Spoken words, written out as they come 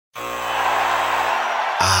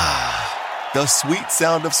The sweet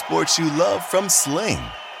sound of sports you love from Sling.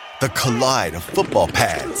 The collide of football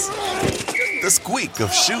pads. The squeak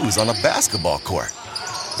of shoes on a basketball court.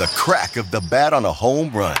 The crack of the bat on a home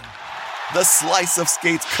run. The slice of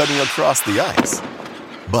skates cutting across the ice.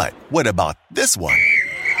 But what about this one?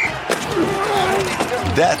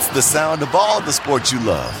 That's the sound of all the sports you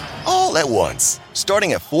love, all at once.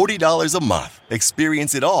 Starting at $40 a month.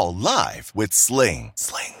 Experience it all live with Sling.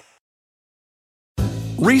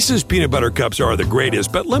 Reese's peanut butter cups are the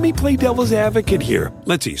greatest, but let me play devil's advocate here.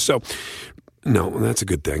 Let's see. So, no, that's a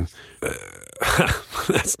good thing.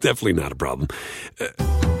 That's definitely not a problem.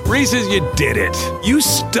 Reese's, you did it. You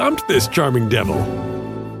stumped this charming devil.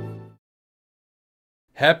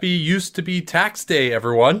 Happy used to be tax day,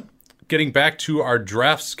 everyone. Getting back to our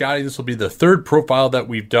draft scouting, this will be the third profile that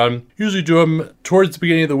we've done. Usually do them towards the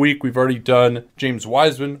beginning of the week. We've already done James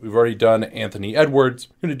Wiseman. We've already done Anthony Edwards.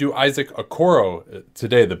 We're going to do Isaac Okoro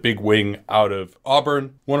today, the big wing out of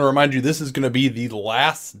Auburn. I want to remind you, this is going to be the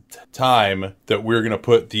last time that we're going to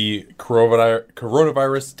put the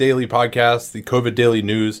Coronavirus Daily Podcast, the COVID Daily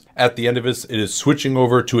News, at the end of this. It is switching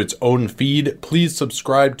over to its own feed. Please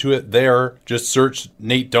subscribe to it there. Just search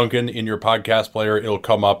Nate Duncan in your podcast player. It'll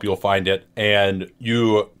come up. You'll find it, and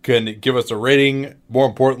you can give us a rating. More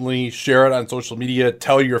importantly, share it on social media.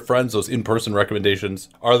 Tell your friends. Those in-person recommendations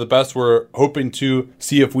are the best. We're hoping to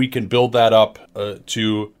see if we can build that up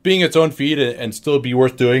to being its own feed and still be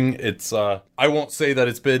worth doing. It's I won't say that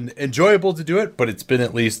it's been enjoyable to do it, but it's been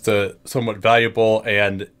at least somewhat valuable,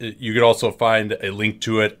 and you can also find a link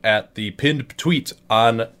to it at the pinned tweet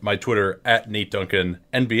on my Twitter at Nate Duncan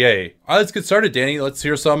NBA. All right, let's get started, Danny. Let's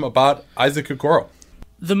hear some about Isaac Okoro.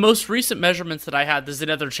 The most recent measurements that I had, there's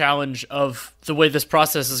another challenge of the way this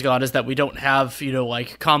process has gone, is that we don't have,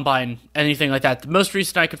 like combine, anything like that. The most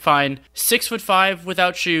recent I could find, 6'5"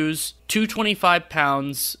 without shoes, 225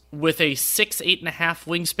 pounds, with a 8.5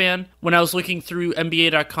 wingspan. When I was looking through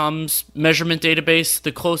NBA.com's measurement database,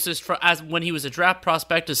 the closest as when he was a draft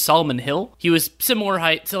prospect is Solomon Hill. He was similar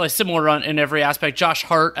height, similar run in every aspect. Josh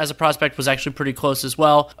Hart as a prospect was actually pretty close as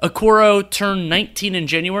well. Okoro turned 19 in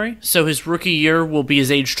January, so his rookie year will be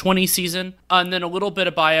his age 20 season. And then a little bit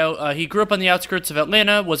of bio. He grew up on the outskirts of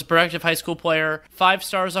Atlanta, was a productive high school player, 5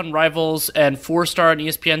 stars on Rivals, and 4-star on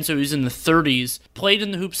ESPN, so he was in the 30s. Played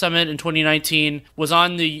in the Hoop Summit in 2019, was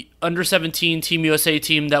on the under-17 Team USA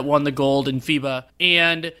team that won the gold in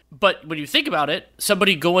FIBA. But when you think about it,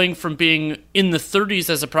 somebody going from being in the 30s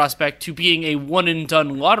as a prospect to being a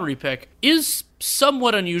one-and-done lottery pick is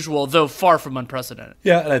somewhat unusual, though far from unprecedented.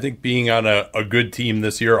 Yeah, and I think being on a good team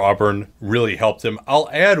this year, Auburn, really helped him. I'll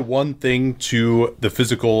add one thing to the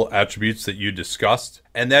physical attributes that you discussed,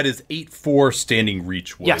 and that is 8'4" standing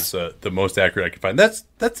reach was the most accurate I could find.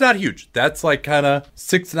 That's not huge. That's like kind of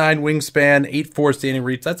 6'9" wingspan, 8'4" standing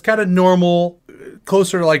reach. That's kind of normal,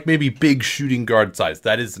 closer to like maybe big shooting guard size.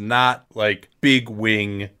 That is not like big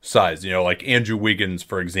wing size. Like Andrew Wiggins,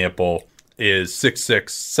 for example, is 6'6",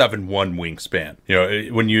 7'1"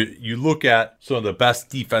 wingspan. When you look at some of the best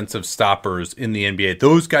defensive stoppers in the NBA,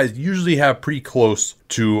 those guys usually have pretty close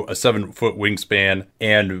to a 7-foot wingspan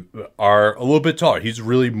and are a little bit taller. He's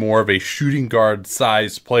really more of a shooting guard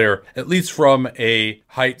size player, at least from a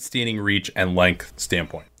height, standing reach, and length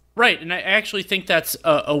standpoint. Right, and I actually think that's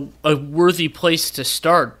a worthy place to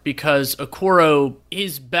start, because Okoro,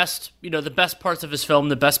 his best, the best parts of his film,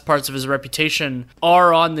 the best parts of his reputation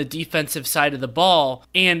are on the defensive side of the ball,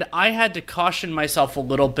 and I had to caution myself a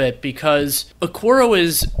little bit because Okoro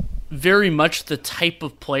is very much the type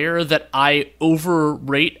of player that I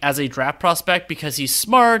overrate as a draft prospect because he's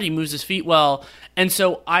smart, he moves his feet well. And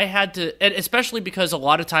so I had to, and especially because a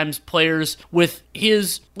lot of times players with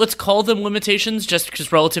his, let's call them limitations, just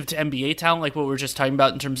because relative to NBA talent, like what we were just talking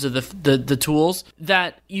about in terms of the tools,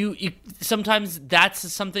 that you sometimes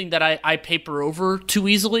that's something that I paper over too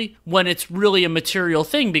easily when it's really a material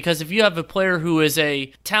thing. Because if you have a player who is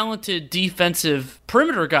a talented defensive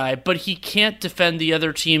perimeter guy, but he can't defend the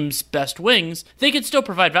other team's best wings, they could still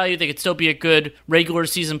provide value, they could still be a good regular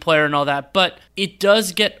season player and all that, but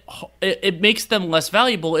it makes them less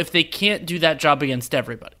valuable if they can't do that job against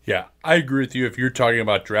everybody. Yeah, I agree with you. If you're talking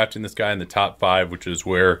about drafting this guy in the top 5, which is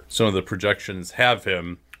where some of the projections have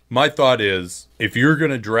him, my thought is, if you're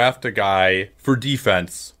going to draft a guy for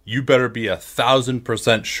defense, you better be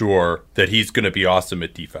 1,000% sure that he's going to be awesome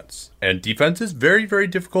at defense. And defense is very, very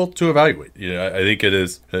difficult to evaluate. I think it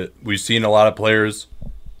is. We've seen a lot of players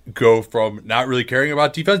go from not really caring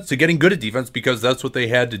about defense to getting good at defense because that's what they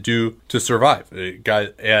had to do to survive.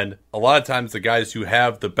 And a lot of times the guys who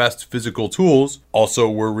have the best physical tools also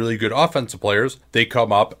were really good offensive players. They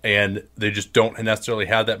come up and they just don't necessarily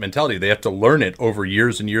have that mentality. They have to learn it over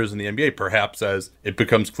years and years in the NBA, perhaps as it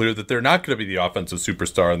becomes clear that they're not going to be the offensive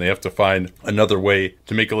superstar and they have to find another way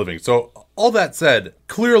to make a living. So all that said,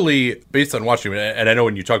 clearly, based on watching, and I know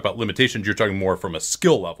when you talk about limitations, you're talking more from a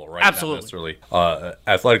skill level, right? Absolutely. Not necessarily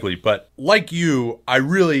athletically. But like you, I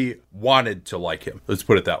really wanted to like him. Let's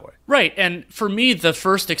put it that way. Right, and for me, the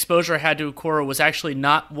first exposure I had to Okoro was actually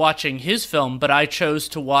not watching his film, but I chose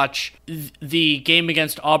to watch the game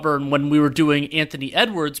against Auburn when we were doing Anthony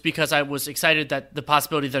Edwards because I was excited that the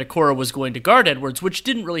possibility that Okoro was going to guard Edwards, which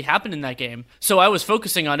didn't really happen in that game. So I was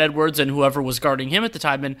focusing on Edwards and whoever was guarding him at the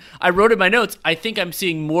time, and I wrote in my notes, I think I'm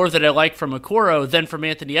seeing more that I like from Okoro than from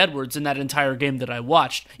Anthony Edwards in that entire game that I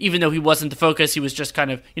watched. Even though he wasn't the focus, he was just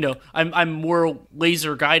kind of, I'm more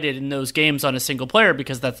laser guided in those games on a single player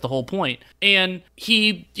because that's the whole point. And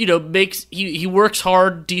he, he works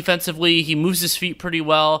hard defensively. He moves his feet pretty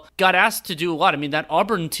well. Got asked to do a lot. I mean, that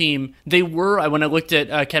Auburn team, when I looked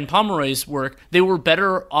at Ken Pomeroy's work, they were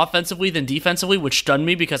better offensively than defensively, which stunned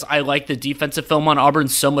me because I like the defensive film on Auburn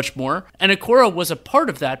so much more. And Okoro was a part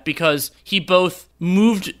of that because he both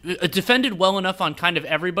defended well enough on kind of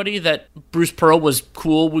everybody that Bruce Pearl was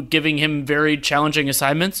cool with giving him very challenging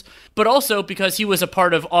assignments, but also because he was a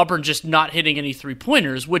part of Auburn just not hitting any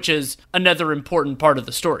three-pointers, which is another important part of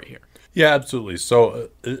the story here. Yeah, absolutely. So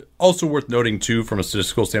also worth noting, too, from a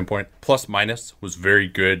statistical standpoint, plus minus was very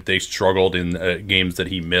good. They struggled in games that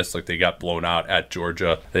he missed, like they got blown out at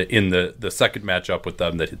Georgia in the second matchup with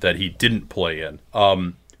them that he didn't play in.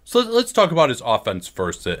 So let's talk about his offense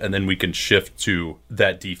first, and then we can shift to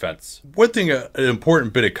that defense. One thing, an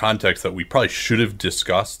important bit of context that we probably should have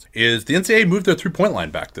discussed is the NCAA moved their three-point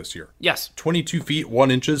line back this year. Yes. 22 feet,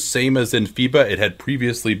 1 inches, same as in FIBA. It had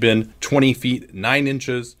previously been 20 feet, 9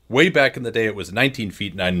 inches. Way back in the day, it was 19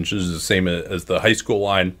 feet, 9 inches, the same as the high school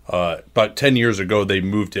line. About 10 years ago, they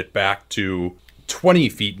moved it back to 20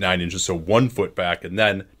 feet 9 inches, so 1 foot back, and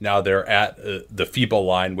then now they're at the FIBA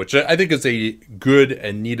line, which I think is a good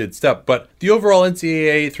and needed step. But the overall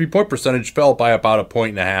NCAA three-point percentage fell by about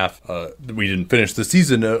 1.5 points. We didn't finish the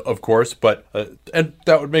season, of course, but and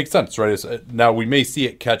that would make sense, right? Now we may see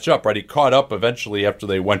it catch up, right? It caught up eventually after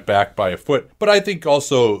they went back by a foot. But I think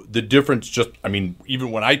also the difference,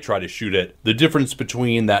 even when I try to shoot it, the difference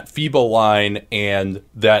between that FIBA line and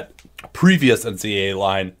that previous NCAA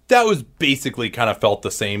line, that was basically kind of felt the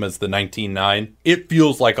same as the 19-9. It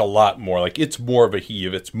feels like a lot more, like it's more of a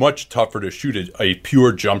heave. It's much tougher to shoot a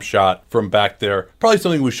pure jump shot from back there. Probably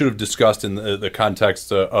something we should have discussed in the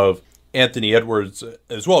context of Anthony Edwards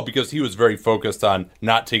as well, because he was very focused on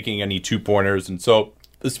not taking any two-pointers. And so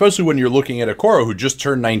especially when you're looking at Okoro, who just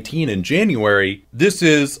turned 19 in January, this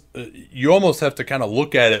is, you almost have to kind of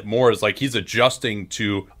look at it more as like he's adjusting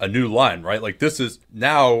to a new line, right? Like this is,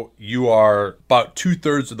 now you are about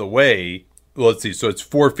 2/3 of the way. Let's see, so it's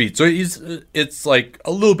 4 feet. So it's like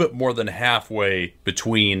a little bit more than halfway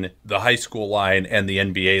between the high school line and the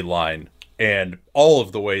NBA line, and all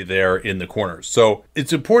of the way there in the corners. So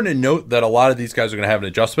it's important to note that a lot of these guys are going to have an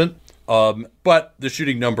adjustment. But the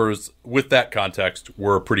shooting numbers with that context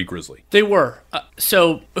were pretty grisly. They were.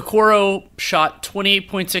 So Okoro shot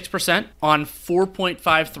 28.6% on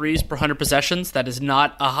 4.5 threes per 100 possessions. That is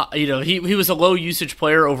not a high, he was a low usage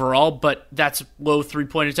player overall, but that's low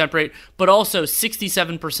three-point attempt rate. But also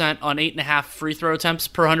 67% on 8.5 free throw attempts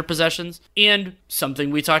per 100 possessions. And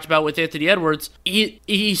something we talked about with Anthony Edwards,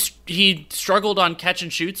 he struggled on catch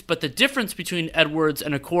and shoots, but the difference between Edwards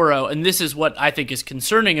and Okoro, and this is what I think is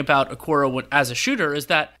concerning about Okoro as a shooter, is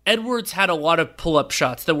that Edwards had a lot of pull-up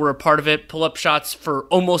shots that were a part of it. Pull-up shots for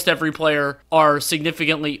almost every player are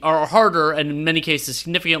harder, and in many cases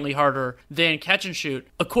significantly harder than catch and shoot.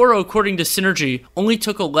 Okoro, according to Synergy, only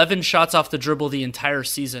took 11 shots off the dribble the entire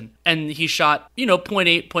season, and he shot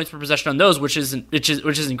 0.8 points per possession on those, which isn't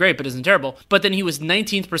great, but isn't terrible. But then he was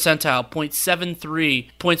 19th percentile, 0.73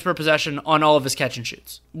 points per possession on all of his catch and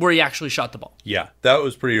shoots, where he actually shot the ball. Yeah, that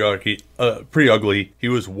was pretty ugly. He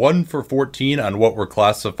was 1 for 14 on what were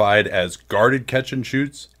classified as guarded catch and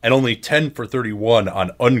shoots, and only 10 for 31 on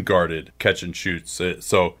unguarded catch and shoots.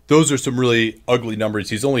 So those are some really ugly numbers.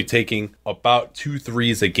 He's only taking about 2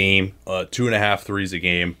 threes a game, 2.5 threes a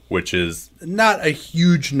game, which is not a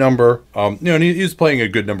huge number. And he was playing a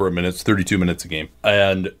good number of minutes, 32 minutes a game.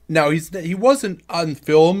 And now he wasn't on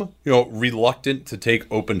film, reluctant to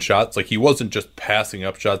take open shots. Like he wasn't just passing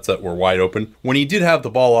up shots that were wide open. When he did have the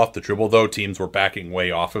ball off the dribble, though, teams were backing way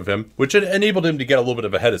off of him, which, and enabled him to get a little bit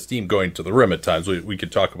of a head of steam going to the rim at times. We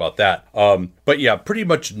could talk about that. But yeah, pretty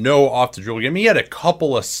much no off the dribble game. He had a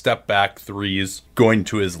couple of step back threes going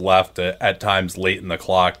to his left at times late in the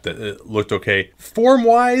clock that looked okay. Form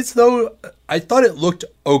wise, though, I thought it looked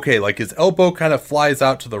okay. Like his elbow kind of flies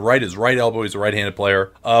out to the right. His right elbow, he's a right-handed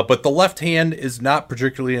player. But the left hand is not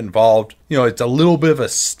particularly involved. It's a little bit of a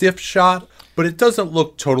stiff shot, but it doesn't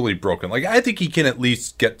look totally broken. Like, I think he can at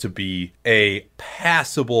least get to be a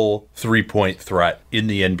passable three-point threat in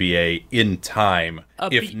the NBA in time,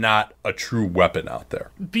 if not a true weapon out there.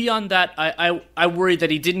 Beyond that, I worry that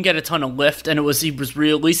he didn't get a ton of lift, and he was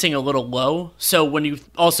releasing a little low. So when you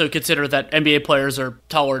also consider that NBA players are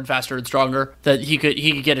taller and faster and stronger, that he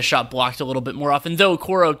could get a shot blocked a little bit more often. Though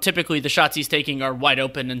Okoro, typically the shots he's taking are wide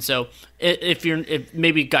open, and so if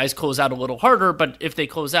maybe guys close out a little harder, but if they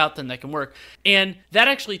close out, then that can work. And that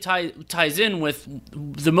actually ties in with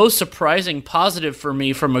the most surprising positive for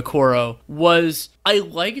me from Okoro was I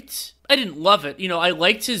didn't love it. I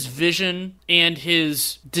liked his vision and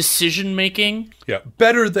his decision making. Yeah,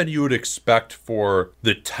 better than you would expect for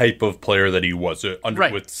the type of player that he was,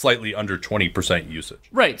 right, with slightly under 20% usage.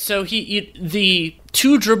 Right. So the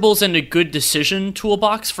 2 dribbles and a good decision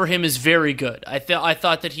toolbox for him is very good. I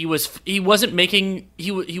thought that he wasn't making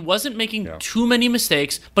too many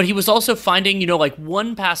mistakes, but he was also finding like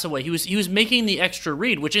one pass away. He was making the extra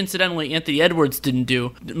read, which incidentally Anthony Edwards didn't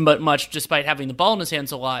do much, despite having the ball in his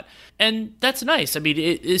hands a lot. And that's nice. I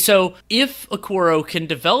mean, so if Okoro can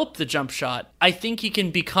develop the jump shot, I think he can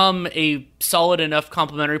become a solid enough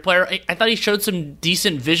complementary player. I thought he showed some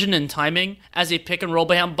decent vision and timing as a pick and roll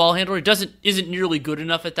ball handler. He isn't nearly good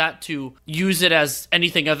enough at that to use it as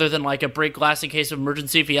anything other than like a break glass in case of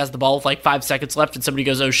emergency if he has the ball with like 5 seconds left and somebody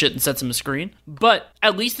goes, oh shit, and sets him a screen. But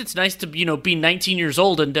at least it's nice to be 19 years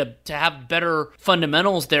old and to have better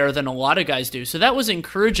fundamentals there than a lot of guys do. So that was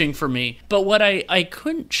encouraging for me. But what I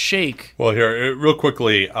couldn't shake. Well, here, real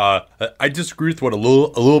quickly, I disagree with a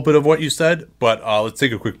little bit of what you said, but let's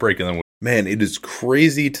take a quick break and then Man, it is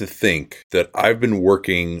crazy to think that I've been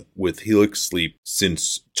working with Helix Sleep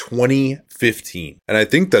since 2015. And I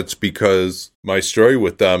think that's because my story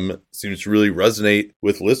with them seems to really resonate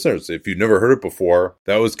with listeners. If you've never heard it before,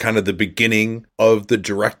 that was kind of the beginning of the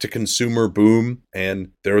direct-to-consumer boom.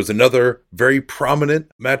 And there was another very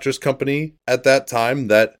prominent mattress company at that time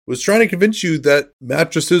that was trying to convince you that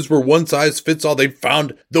mattresses were one size fits all. They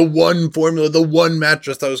found the one formula, the one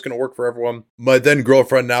mattress that was going to work for everyone. My then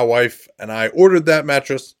girlfriend, now wife, and I ordered that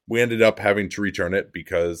mattress. We ended up having to return it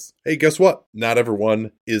because, hey, guess what? Not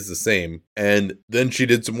everyone is the same. And then she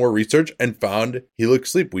did some more research and found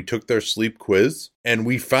Helix Sleep. We took their sleep quiz and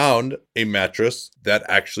we found a mattress that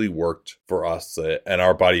actually worked for us and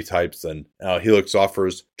our body types. And Helix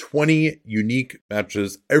offers 20 unique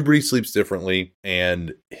mattresses. Everybody sleeps differently.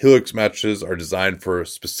 And Helix mattresses are designed for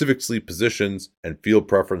specific sleep positions and field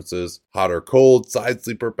preferences, hot or cold, side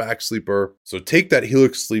sleeper, back sleeper. So take that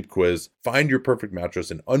Helix Sleep quiz, find your perfect mattress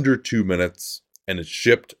in under 2 minutes. And it's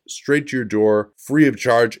shipped straight to your door, free of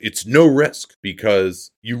charge. It's no risk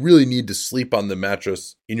because you really need to sleep on the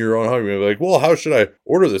mattress in your own home. You're like, well, how should I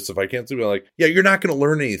order this if I can't sleep? I'm like, yeah, you're not going to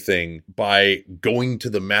learn anything by going to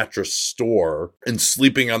the mattress store and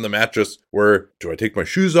sleeping on the mattress where, do I take my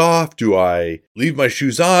shoes off? Do I leave my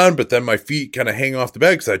shoes on, but then my feet kind of hang off the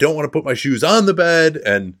bed because I don't want to put my shoes on the bed?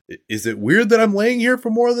 And is it weird that I'm laying here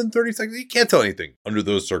for more than 30 seconds? You can't tell anything under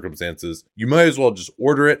those circumstances. You might as well just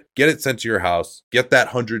order it, get it sent to your house, get that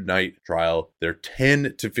 100-night trial, their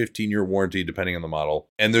 10 to 15-year warranty, depending on the model.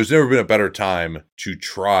 And there's never been a better time to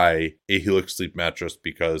try a Helix Sleep mattress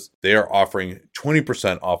because they are offering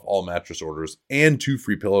 20% off all mattress orders and 2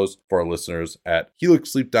 free pillows for our listeners at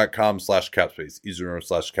helixsleep.com/capspace. Easy to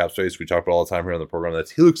 /capspace. We talk about all the time here on the program.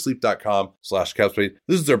 That's helixsleep.com/capspace.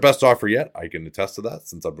 This is their best offer yet. I can attest to that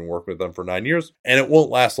since I've been working with them for 9 years. And it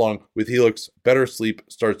won't last long with Helix. Better sleep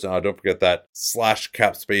starts now. Don't forget that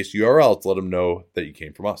 /capspace URL to let them know that you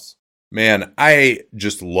came from us. Man, I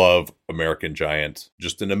just love American Giant.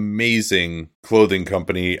 Just an amazing clothing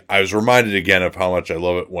company. I was reminded again of how much I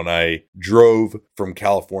love it when I drove from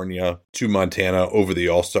California to Montana over the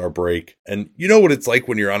All-Star break. And you know what it's like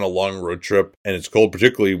when you're on a long road trip and it's cold,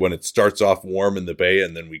 particularly when it starts off warm in the Bay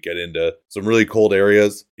and then we get into some really cold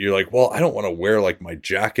areas. You're like, well, I don't want to wear like my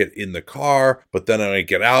jacket in the car, but then when I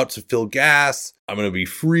get out to fill gas, I'm going to be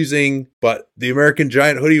freezing. But the American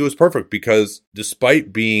Giant hoodie was perfect because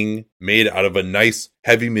despite being made out of a nice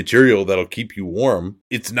heavy material that'll keep you warm.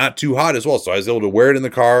 It's not too hot as well. So I was able to wear it in the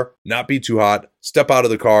car, not be too hot, step out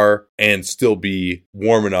of the car, and still be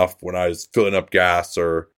warm enough when I was filling up gas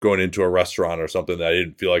or going into a restaurant or something that I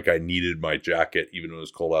didn't feel like I needed my jacket even when it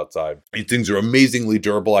was cold outside. These things are amazingly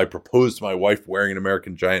durable. I proposed to my wife wearing an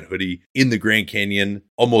American Giant hoodie in the Grand Canyon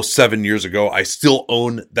almost 7 years ago. I still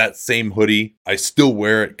own that same hoodie. I still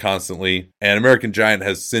wear it constantly. And American Giant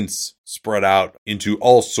has since spread out into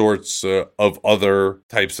all sorts of other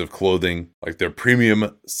types of clothing, like their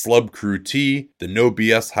premium Slub Crew tee, the No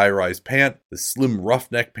BS high-rise pant, the slim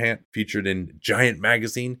roughneck pant featured in Giant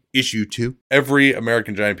Magazine issue 2. Every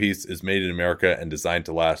American Giant piece is made in America and designed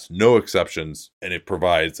to last, no exceptions, and it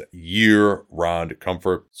provides year-round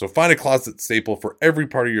comfort. So find a closet staple for every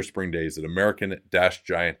part of your spring days at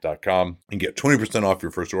American-Giant.com and get 20% off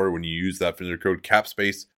your first order when you use that vendor code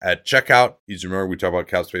CAPSPACE at checkout. Easy to remember, we talk about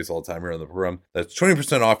CAPSPACE all the time here on the program. That's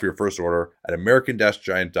 20% off your first order at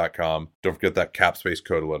American-Giant.com. Don't forget that CAPSPACE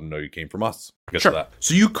code to let them know you came from us. Get to that.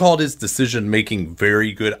 So you called his decision making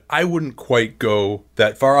very good. I wouldn't quite go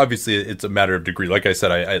that far. Obviously, it's a matter of degree. Like I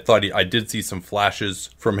said, I thought I did see some flashes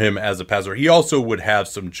from him as a passer. He also would have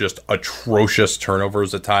some just atrocious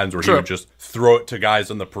turnovers at times where he would just throw it to guys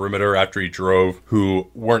on the perimeter after he drove who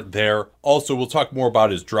weren't there. Also, we'll talk more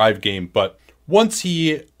about his drive game, but once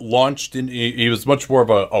he launched, he was much more of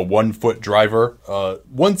a 1 foot driver.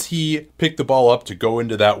 Once he picked the ball up to go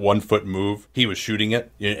into that 1 foot move, he was shooting it,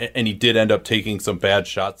 and he did end up taking some bad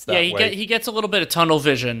shots that way. He gets a little bit of tunnel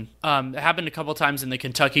vision. It happened a couple times in the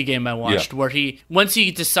Kentucky game I watched, where once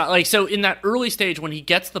he decided, so in that early stage when he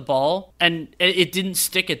gets the ball, and it didn't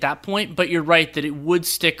stick at that point, but you're right that it would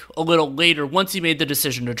stick a little later. Once he made the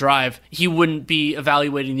decision to drive, he wouldn't be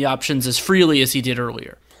evaluating the options as freely as he did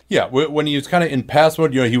earlier. Yeah, when he was kind of in pass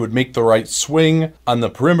mode, he would make the right swing on the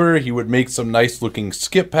perimeter. He would make some nice-looking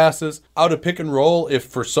skip passes. Out of pick and roll, if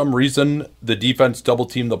for some reason the defense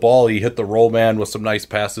double-teamed the ball, he hit the roll man with some nice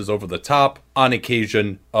passes over the top on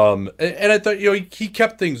occasion. And I thought, he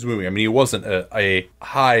kept things moving. I mean, he wasn't a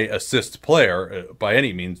high assist player by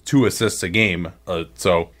any means, 2 assists a game.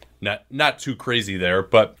 So not too crazy there,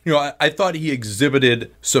 but I thought he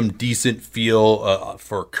exhibited some decent feel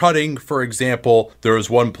for cutting. For example, there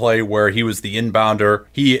was one play where he was the inbounder.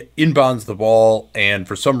 He inbounds the ball, and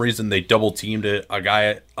for some reason they double teamed a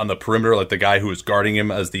guy on the perimeter, like the guy who was guarding him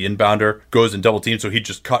as the inbounder goes and double team, so he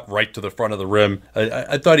just cut right to the front of the rim.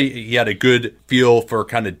 I thought he had a good feel for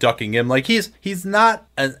kind of ducking him. Like he's not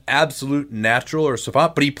an absolute natural or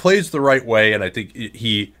savant, but he plays the right way, and I think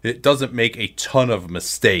it doesn't make a ton of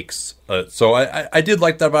mistakes. So I did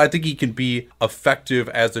like that, but I think he can be effective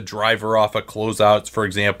as a driver off of closeouts, for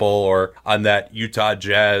example, or on that Utah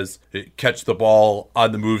Jazz catch the ball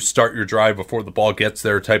on the move, start your drive before the ball gets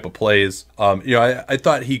there type of plays. I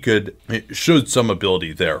thought he showed some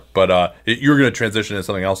ability there, but you're going to transition into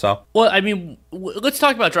something else now? Well, I mean, let's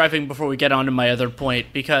talk about driving before we get on to my other point,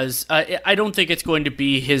 because I don't think it's going to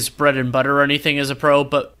be his bread and butter or anything as a pro,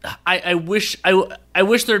 but I wish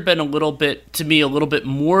there had been a little bit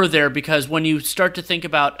more there, because when you start to think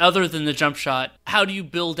about, other than the jump shot, how do you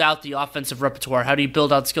build out the offensive repertoire? How do you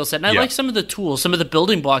build out skill set? And I like some of the tools, some of the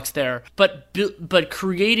building blocks there, but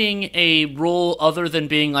creating a role other than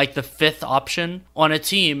being like the 5th option on a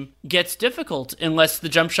team gets difficult unless the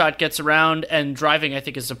jump shot gets around, and driving, I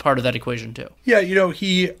think, is a part of that equation too. Yeah,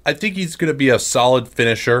 I think he's going to be a solid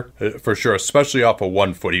finisher for sure, especially off of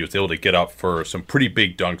 1 foot. He was able to get up for some pretty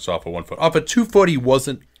big dunks off of 1 foot. Off of 2 foot, he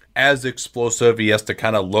wasn't as explosive. He has to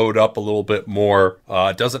kind of load up a little bit more.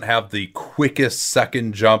 Doesn't have the quickest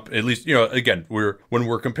second jump. At least, again, when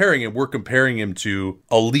we're comparing him to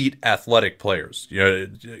elite athletic players.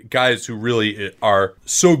 Guys who really are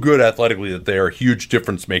so good athletically that they are huge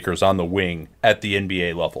difference makers on the wing at the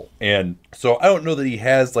NBA level. And so I don't know that he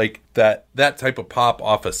has like that type of pop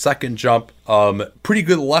off a second jump. Pretty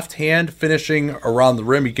good left hand finishing around the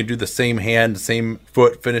rim. He can do the same hand, same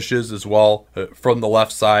foot finishes as well from the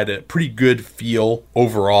left side. A pretty good feel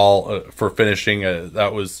overall for finishing.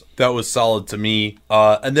 That was solid to me.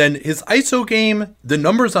 And then his ISO game, the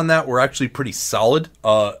numbers on that were actually pretty solid.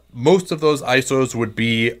 Most of those ISOs would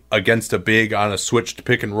be against a big on a switched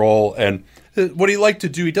pick and roll. And what he liked to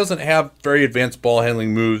do, he doesn't have very advanced ball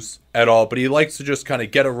handling moves. at all, but he likes to just kind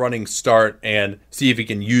of get a running start and see if he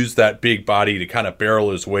can use that big body to kind of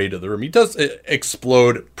barrel his way to the rim. He does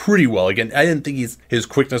explode pretty well. Again, I didn't think his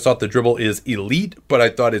quickness off the dribble is elite, but I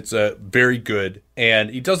thought it's very good. And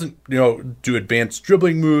he doesn't, do advanced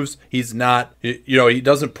dribbling moves. He's not, he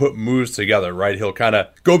doesn't put moves together, right? He'll kind of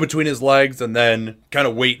go between his legs and then kind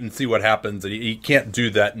of wait and see what happens. And he can't do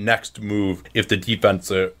that next move if the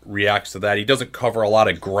defense reacts to that. He doesn't cover a lot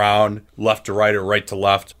of ground left to right or right to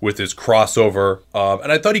left with his crossover.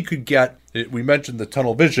 And I thought he could get, we mentioned the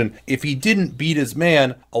tunnel vision. If he didn't beat his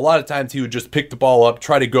man, a lot of times he would just pick the ball up,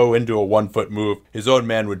 try to go into a 1 foot move. His own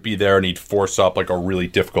man would be there and he'd force up like a really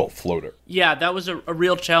difficult floater. Yeah, that was a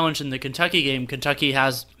real challenge in the Kentucky game. Kentucky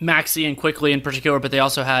has Maxey and Quickly in particular, but they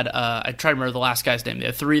also had, I try to remember the last guy's name. They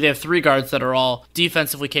have three guards that are all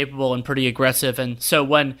defensively capable and pretty aggressive. And so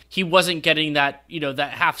when he wasn't getting that,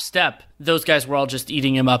 that half step, those guys were all just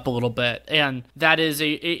eating him up a little bit. And that is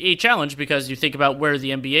a challenge because you think about where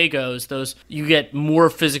the NBA goes, you get more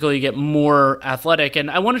physical, you get more athletic. And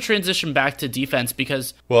I want to transition back to defense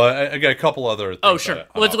because... Well, I got a couple other things. Oh, sure.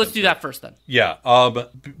 Let's do that first then. Yeah.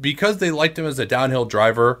 Because they liked him as a downhill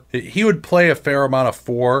driver, he would play a fair amount of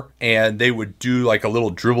 4 and they would do like a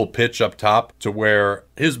little dribble pitch up top to where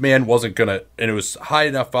his man wasn't going to, and it was high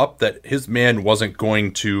enough up that his man wasn't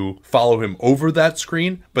going to follow him over that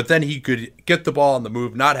screen, but then he could get the ball on the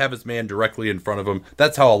move, not have his man directly in front of him.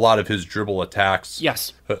 That's how a lot of his dribble attacks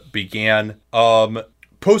began.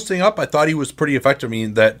 Posting up, I thought he was pretty effective. I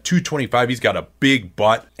mean, that 225, he's got a big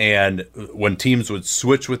butt, and when teams would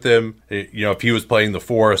switch with him, if he was playing the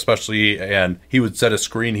 4 especially, and he would set a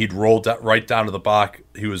screen, he'd roll right down to the block.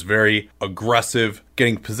 He was very aggressive,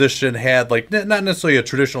 getting position, had like not necessarily a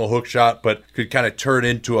traditional hook shot, but could kind of turn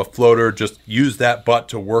into a floater, just use that butt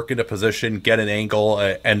to work into position, get an angle,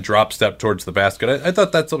 and drop step towards the basket. I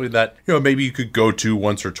thought that's something that, maybe you could go to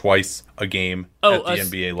once or twice a game at the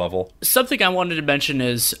NBA level. Something I wanted to mention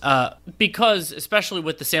is because, especially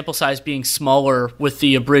with the sample size being smaller with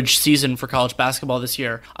the abridged season for college basketball this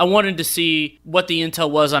year, I wanted to see what the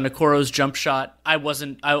intel was on Okoro's jump shot.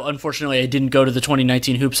 Unfortunately, I didn't go to the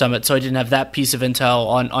 2019 Hoop Summit, so I didn't have that piece of intel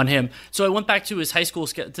on him. So I went back to his high school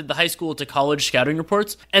to college scouting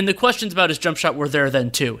reports, and the questions about his jump shot were there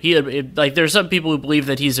then too. There's some people who believe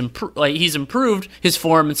that he's improved his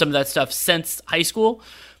form and some of that stuff since high school.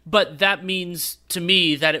 But that means to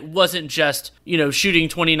me that it wasn't just, shooting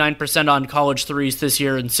 29% on college threes this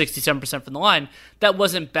year and 67% from the line. That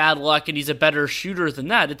wasn't bad luck, and he's a better shooter than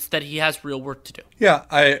that. It's that he has real work to do. Yeah,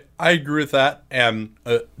 I agree with that. And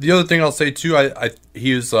the other thing I'll say, too,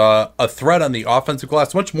 he is a threat on the offensive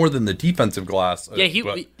glass, much more than the defensive glass.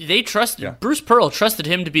 Bruce Pearl trusted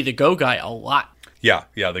him to be the go guy a lot. Yeah,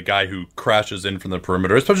 the guy who crashes in from the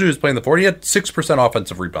perimeter, especially who's playing the 4. He had 6%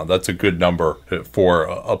 offensive rebound. That's a good number for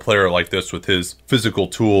a player like this with his physical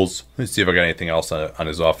tools. Let me see if I got anything else on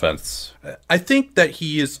his offense. I think that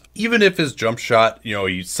he is, even if his jump shot,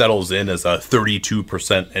 he settles in as a 32%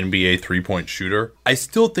 NBA three-point shooter, I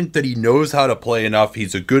still think that he knows how to play enough.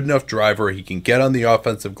 He's a good enough driver. He can get on the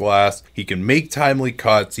offensive glass. He can make timely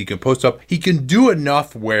cuts. He can post up. He can do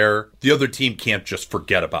enough where the other team can't just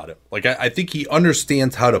forget about him. Like, I think he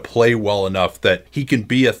understands how to play well enough that he can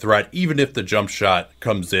be a threat, even if the jump shot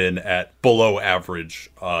comes in at below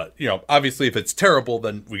average. Obviously, if it's terrible,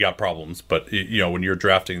 then we got problems. But, when you're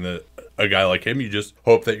drafting a guy like him, you just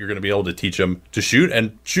hope that you're going to be able to teach him to shoot.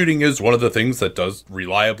 And shooting is one of the things that does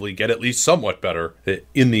reliably get at least somewhat better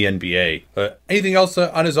in the NBA. Anything else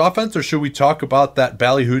on his offense, or should we talk about that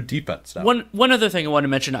ballyhooed defense now? One other thing I want to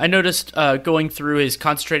mention, I noticed going through his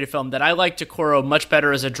concentrated film that I liked Okoro much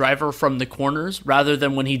better as a driver from the corners rather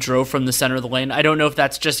than when he drove from the center of the lane. I don't know if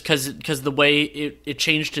that's just because the way it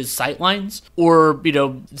changed his sight lines, or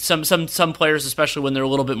some players, especially when they're a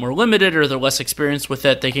little bit more limited or they're less experienced with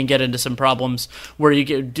it, they can get into some problems where you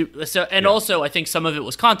get also I think some of it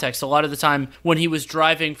was context. A lot of the time when he was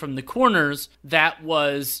driving from the corners, that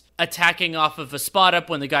was attacking off of a spot up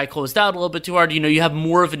when the guy closed out a little bit too hard. You have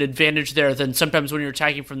more of an advantage there than sometimes when you're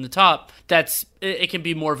attacking from the top. It can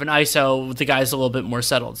be more of an ISO. The guy's a little bit more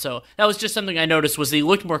settled. So that was just something I noticed, was he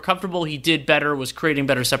looked more comfortable. He did better, was creating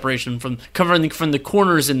better separation from covering from the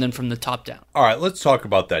corners and then from the top down. All right, let's talk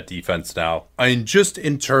about that defense now. I mean, just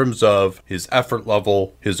in terms of his effort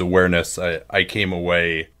level, his awareness, I came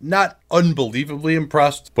away not unbelievably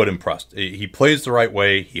impressed, but impressed. He plays the right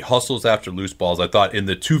way. He hustles after loose balls. I thought in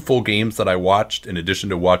the 2 full games that I watched, in addition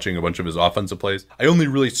to watching a bunch of his offensive plays, I only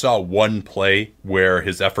really saw one play where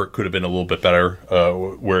his effort could have been a little bit better,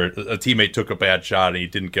 where a teammate took a bad shot and he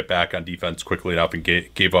didn't get back on defense quickly enough and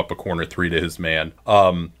gave up a corner 3 to his man.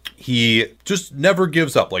 he just never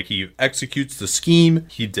gives up. Like, he executes the scheme,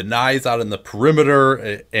 he denies out in the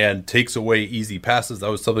perimeter and takes away easy passes. That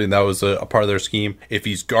was something that was a part of their scheme. If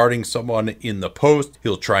he's guarding someone in the post,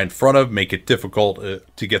 he'll try in front of, make it difficult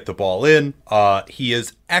to get the ball in. He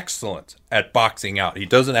is excellent at boxing out. He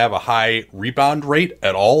doesn't have a high rebound rate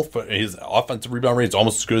at all. His offensive rebound rate is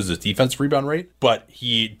almost as good as his defensive rebound rate, but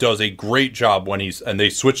he does a great job when and they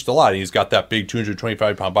switched a lot. He's got that big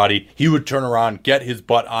 225-pound body. He would turn around, get his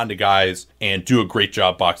butt onto guys, and do a great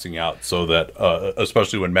job boxing out, so that,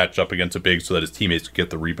 especially when matched up against a big, so that his teammates could get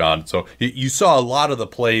the rebound. So you saw a lot of the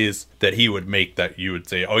plays that he would make that you would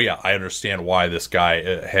say, oh yeah, I understand why this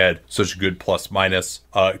guy had such a good plus minus.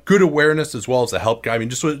 Good awareness as well as a help guy. I mean,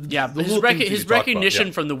 just his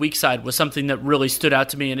recognition from the weak side was something that really stood out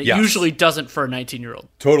to me, and it usually doesn't for a 19-year-old.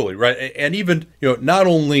 Totally, right. And even, not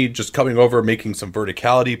only just coming over, making some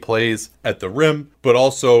verticality plays at the rim, but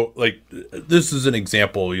also, like, this is an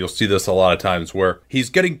example, you'll see this a lot of times, where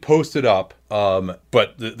he's getting posted up,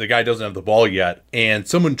 but the guy doesn't have the ball yet, and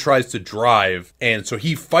someone tries to drive, and so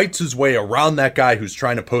he fights his way around that guy who's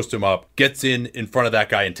trying to post him up, gets in front of that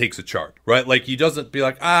guy, and takes a charge, right? Like, he doesn't be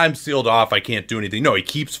like, I'm sealed off, I can't do anything. No, he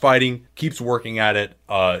keeps fighting, keeps working at it.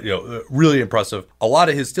 Really impressive. A lot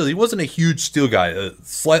of his steals, he wasn't a huge steal guy,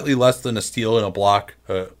 slightly less than a steal and a block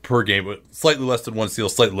per game, but slightly less than one steal,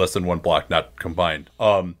 slightly less than one block, not combined.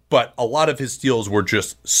 But a lot of his steals were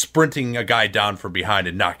just sprinting a guy down from behind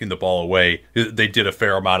and knocking the ball away. They did a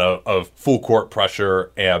fair amount of full court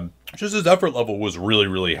pressure, and just his effort level was really,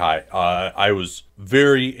 really high. I was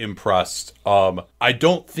very impressed. I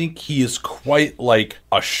don't think he is quite like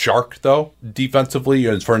a shark, though, defensively,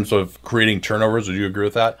 in terms of creating turnovers. Would you agree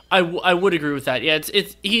with that? I would agree with that. Yeah,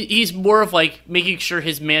 he's more of like making sure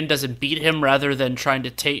his man doesn't beat him rather than trying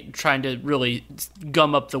to really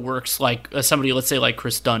gum up the works like somebody, let's say, like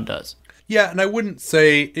Chris Dunn does. Yeah, and I wouldn't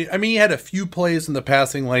say, I mean, he had a few plays in the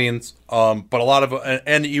passing lanes, but a lot of,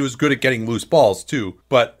 and he was good at getting loose balls too.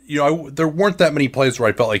 But, there weren't that many plays where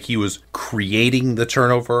I felt like he was creating the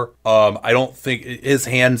turnover. I don't think his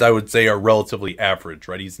hands, I would say, are relatively average,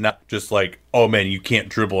 right? He's not just like, oh man, you can't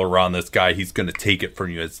dribble around this guy, he's going to take it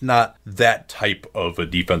from you. It's not that type of a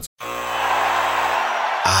defense.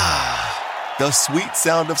 The sweet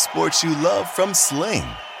sound of sports you love from Sling.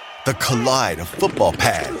 The collide of football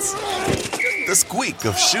pads. The squeak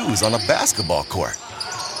of shoes on a basketball court.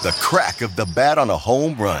 The crack of the bat on a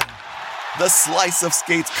home run. The slice of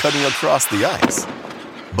skates cutting across the ice.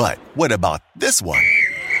 But what about this one?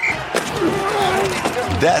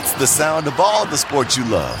 That's the sound of all the sports you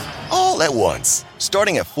love, all at once.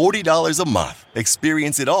 Starting at $40 a month.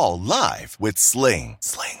 Experience it all live with Sling.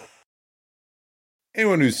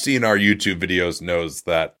 Anyone who's seen our YouTube videos knows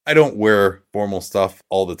that I don't wear formal stuff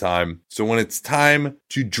all the time. So when it's time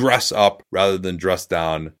to dress up rather than dress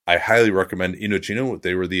down, I highly recommend Indochino.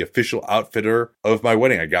 They were the official outfitter of my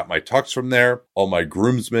wedding. I got my tux from there. All my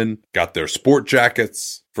groomsmen got their sport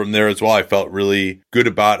jackets from there as well. I felt really good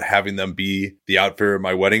about having them be the outfitter of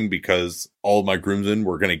my wedding because all of my groomsmen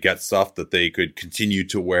were going to get stuff that they could continue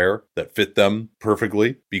to wear that fit them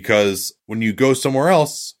perfectly. Because when you go somewhere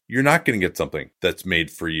else, you're not going to get something that's made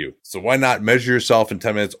for you. So why not measure yourself in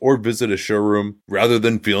 10 minutes or visit a showroom rather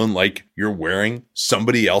than feeling like you're wearing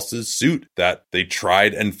somebody else's suit that they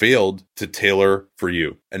tried and failed to tailor for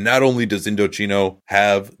you. And not only does Indochino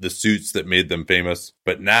have the suits that made them famous,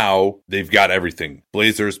 but now they've got everything.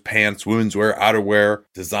 Blazers, pants, women's wear, outerwear,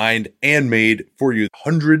 designed and made for you.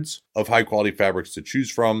 Hundreds of high quality fabrics to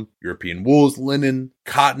choose from. European wools, linen,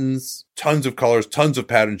 cottons, tons of colors, tons of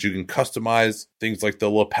patterns. You can customize things like the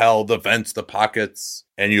lapel, the vents, the pockets,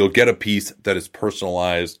 and you'll get a piece that is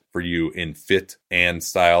personalized for you in fit and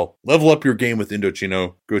style. Level up your game with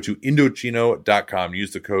Indochino. Go to Indochino.com.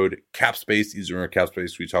 Use the code CAPSPACE. These are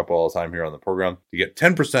CAPSPACE we talk about all the time here on the program to get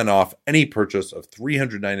 10% off any purchase of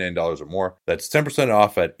 $399 or more. That's 10%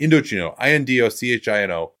 off at Indochino,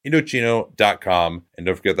 Indochino, Indochino.com. And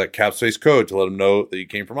don't forget that CAPSPACE code to let them know that you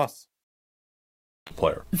came from us.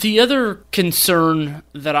 Player. The other concern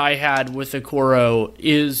that I had with Okoro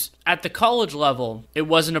is at the college level, it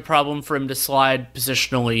wasn't a problem for him to slide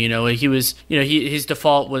positionally. He was, his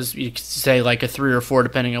default was, you could say, like a 3 or 4,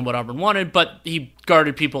 depending on what Auburn wanted, but he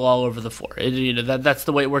guarded people all over the floor. That's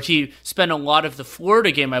the way it worked. He spent a lot of the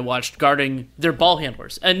Florida game I watched guarding their ball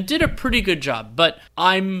handlers and did a pretty good job, but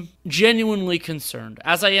I'm genuinely concerned,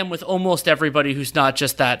 as I am with almost everybody who's not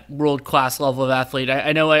just that world-class level of athlete.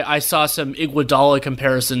 I know I saw some Iguodala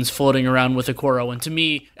comparisons floating around with Okoro, and to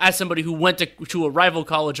me, as somebody who went to a rival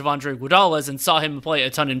college of Andre Iguodala and saw him play a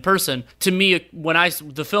ton in person. To me,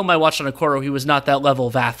 the film I watched on Okoro, he was not that level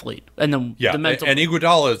of athlete. And the mental... and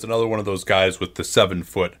Iguodala is another one of those guys with the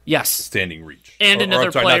 7-foot standing reach. And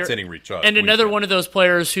another player, not standing reach. And another one of those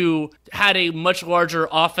players who had a much larger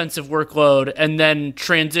offensive workload and then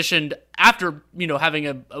transitioned after, having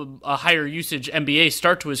a higher usage NBA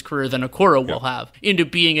start to his career than Okoro will have, into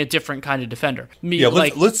being a different kind of defender.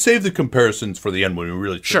 Let's save the comparisons for the end when we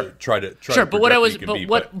really try to.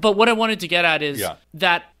 But what I wanted to get at is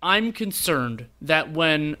that I'm concerned that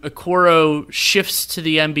when Okoro shifts to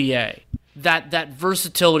the NBA, that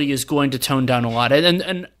versatility is going to tone down a lot.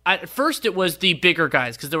 And at first it was the bigger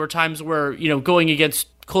guys, because there were times where, going against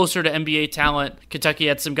closer to NBA talent, Kentucky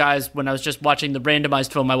had some guys. When I was just watching the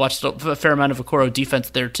randomized film, I watched a fair amount of Okoro defense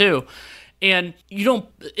there too. And you don't,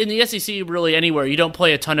 in the SEC, really anywhere, you don't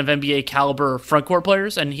play a ton of NBA caliber frontcourt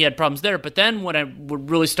players, and he had problems there. But then what I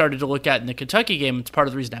really started to look at in the Kentucky game, it's part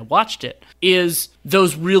of the reason I watched it, is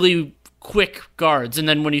those really quick guards. And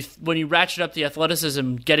then when you ratchet up the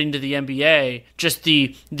athleticism getting to the NBA, just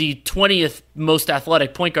the 20th most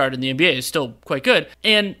athletic point guard in the NBA is still quite good.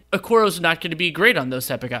 And Okoro's not going to be great on those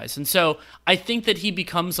type of guys. And so I think that he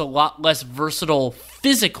becomes a lot less versatile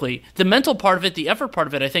physically. The mental part of it, the effort part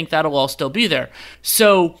of it, I think that'll all still be there.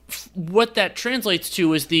 So what that translates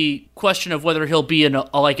to is the question of whether he'll be an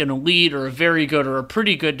elite or a very good or a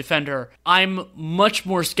pretty good defender. I'm much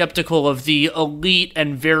more skeptical of the elite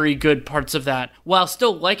and very good parts of that, while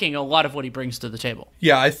still liking a lot of what he brings to the table.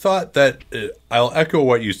 Yeah, I thought that I'll echo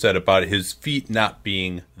what you said about his feet not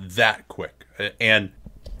being that quick. And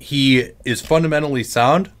he is fundamentally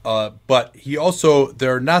sound, but he also,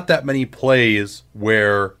 there are not that many plays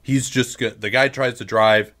where he's just, the guy tries to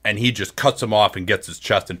drive and he just cuts him off and gets his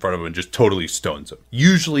chest in front of him and just totally stones him.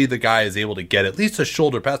 Usually the guy is able to get at least a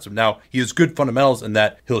shoulder past him. Now, he has good fundamentals in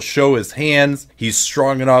that he'll show his hands, he's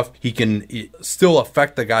strong enough, he can still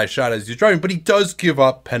affect the guy's shot as he's driving, but he does give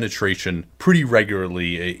up penetration pretty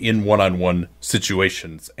regularly in one-on-one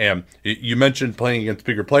situations. And you mentioned playing against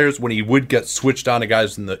bigger players. When he would get switched on to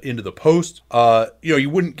guys into the post, you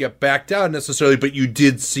wouldn't get backed out necessarily, but you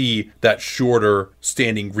did see that shorter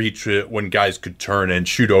standing reach when guys could turn and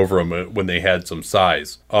shoot over him when they had some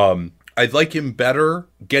size. I'd like him better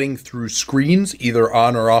getting through screens, either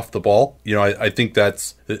on or off the ball. I think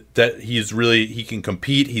that he can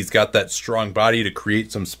compete. He's got that strong body to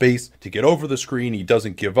create some space to get over the screen. He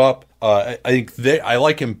doesn't give up. I think I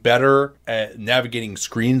like him better at navigating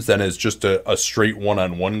screens than as just a straight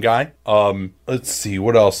one-on-one guy. Let's see,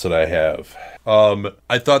 what else did I have?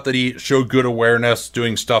 I thought that he showed good awareness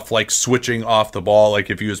doing stuff like switching off the ball,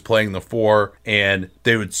 like if he was playing the 4 and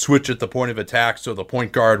they would switch at the point of attack, so the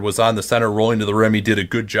point guard was on the center rolling to the rim. He did a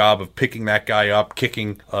good job of picking that guy up,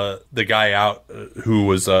 kicking the guy out who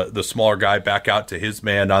was the smaller guy back out to his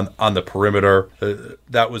man on the perimeter.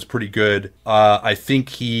 That was pretty good. I think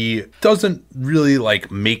he doesn't really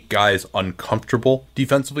make guys uncomfortable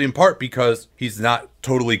defensively, in part because he's not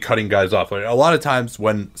totally cutting guys off. A lot of times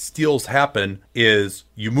when steals happen is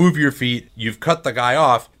you move your feet, you've cut the guy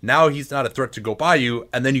off, now he's not a threat to go by you,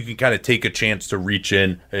 and then you can kind of take a chance to reach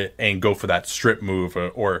in and go for that strip move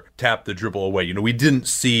or tap the dribble away. We didn't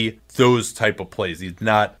see those type of plays. He's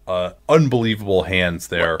not unbelievable hands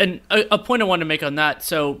there. And a point I wanted to make on that,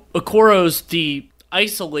 so Okoro's the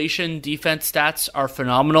isolation defense stats are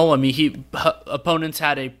phenomenal. I mean, opponents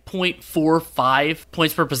had a 0.45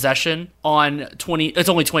 points per possession on 20. It's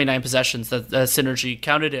only 29 possessions that Synergy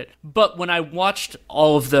counted it. But when I watched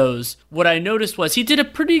all of those, what I noticed was he did a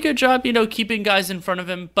pretty good job, keeping guys in front of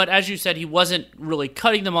him. But as you said, he wasn't really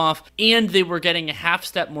cutting them off, and they were getting a half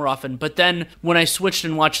step more often. But then when I switched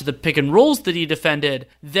and watched the pick and rolls that he defended,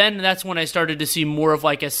 then that's when I started to see more of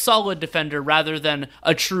a solid defender rather than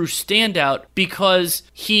a true standout, because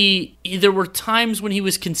there were times when he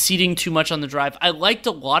was conceding too much on the drive. I liked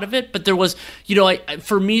a lot of it, but there was,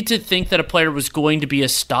 for me to think that a player was going to be a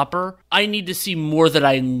stopper, I need to see more that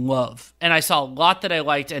I love. And I saw a lot that I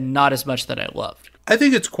liked and not as much that I loved. I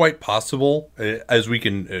think it's quite possible, as we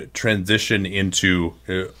can transition into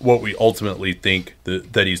what we ultimately think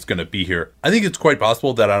that he's going to be here. I think it's quite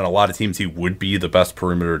possible that on a lot of teams he would be the best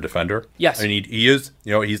perimeter defender. Yes. I mean, he is,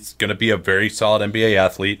 he's going to be a very solid NBA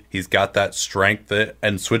athlete. He's got that strength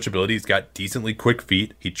and switchability. He's got decently quick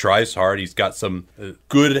feet. He tries hard. He's got some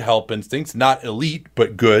good help instincts, not elite,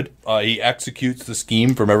 but good. He executes the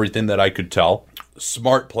scheme from everything that I could tell.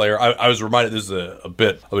 Smart player. I was reminded, this is a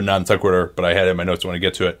bit of a non sequitur, but I had it in my notes when I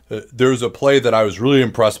get to it. There was a play that I was really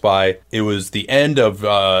impressed by. It was the end of,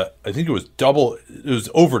 I think it was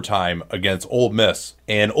overtime against Ole Miss.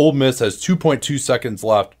 And Ole Miss has 2.2 seconds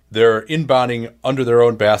left. they're inbounding under their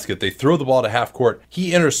own basket. They throw the ball to half court.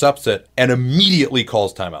 He intercepts it and immediately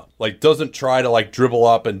calls timeout. Like, doesn't try to like dribble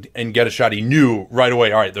up and get a shot. He knew right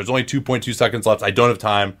away, all right, there's only 2.2 seconds left. I don't have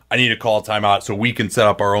time. I need to call a timeout so we can set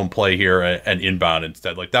up our own play here and inbound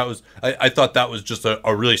instead. Like, that was, I thought that was just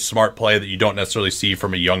a really smart play that you don't necessarily see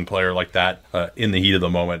from a young player like that in the heat of the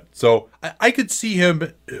moment. So I could see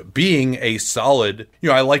him being a solid,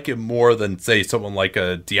 I like him more than, say, someone like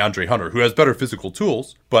a DeAndre Hunter, who has better physical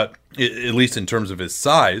tools, but at least in terms of his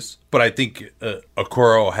size. But I think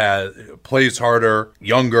Okoro plays harder,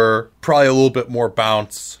 younger, probably a little bit more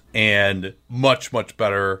bounce, and much, much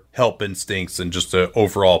better help instincts and just to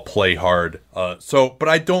overall play hard. But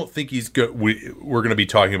I don't think he's good. We're going to be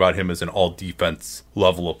talking about him as an all defense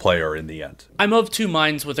level of player in the end. I'm of two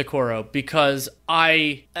minds with Okoro because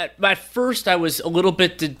at first I was a little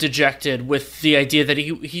bit dejected with the idea that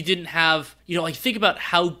he didn't have, think about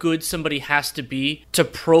how good somebody has to be to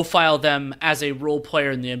profile them as a role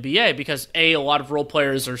player in the NBA, because a lot of role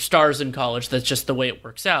players are stars in college. That's just the way it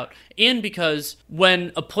works out. And because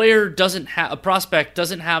when a prospect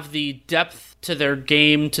doesn't have the depth to their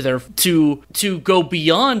game, to go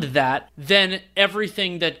beyond that, then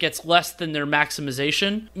everything that gets less than their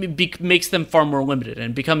maximization makes them far more limited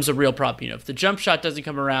and becomes a real problem. If the jump shot doesn't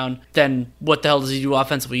come around, then what the hell does he do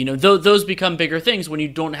offensively? Those become bigger things when you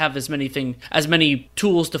don't have as many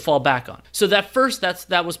tools to fall back on. So that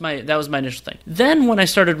was my initial thing. Then when I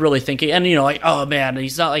started really thinking, and oh man,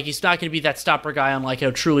 he's not going to be that stopper guy on like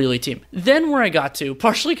a truly elite team. Then where I got to,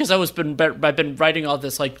 partially because I've been writing all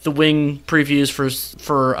this like the wing previews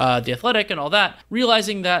for The Athletic and all that,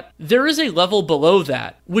 realizing that there is a level below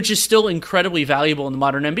that which is still incredibly valuable in the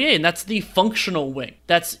modern NBA, and that's the functional wing.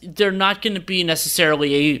 They're not going to be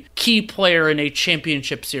necessarily a key player in a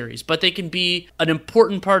championship series, but they can be an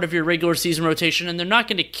important part of your regular season rotation, and they're not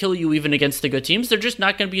going to kill you even against the good teams. They're just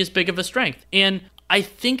not going to be as big of a strength. And I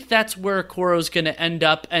think that's where Okoro's going to end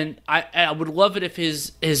up, and I would love it if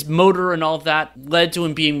his motor and all of that led to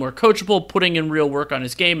him being more coachable, putting in real work on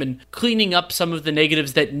his game, and cleaning up some of the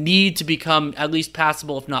negatives that need to become at least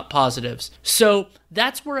passable, if not positives. So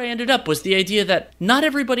that's where I ended up, was the idea that not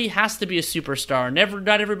everybody has to be a superstar.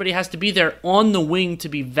 Not everybody has to be there on the wing to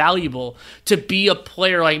be valuable, to be a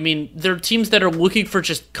player. There are teams that are looking for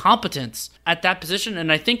just competence at that position, and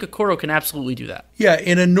I think Okoro can absolutely do that. Yeah,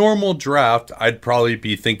 in a normal draft, I'd probably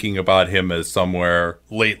be thinking about him as somewhere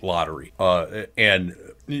late lottery. There's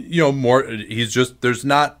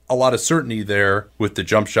not a lot of certainty there with the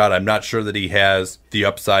jump shot. I'm not sure that he has the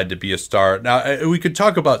upside to be a star. Now, we could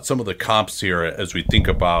talk about some of the comps here as we think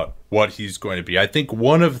about what he's going to be. I think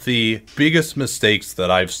one of the biggest mistakes that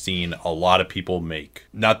I've seen a lot of people make,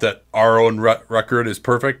 not that our own record is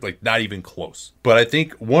perfect, like not even close, but I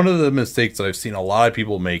think one of the mistakes that I've seen a lot of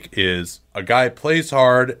people make is a guy plays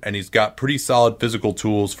hard and he's got pretty solid physical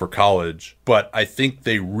tools for college, but I think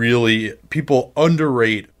people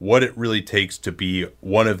underrate what it really takes to be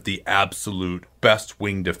one of the absolute best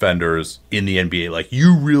wing defenders in the NBA. Like,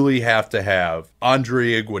 you really have to have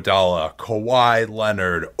Andre Iguodala, Kawhi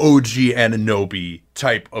Leonard, OG Anunoby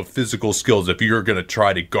type of physical skills if you're going to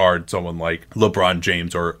try to guard someone like LeBron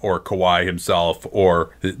James or Kawhi himself,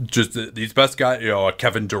 or just these best guys,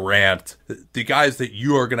 Kevin Durant, the guys that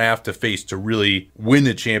you are going to have to face to really win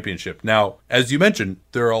the championship. Now, as you mentioned,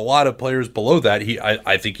 there are a lot of players below that.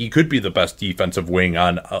 I think he could be the best defensive wing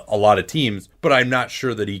on a lot of teams, but I'm not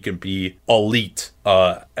sure that he can be elite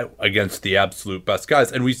against the absolute best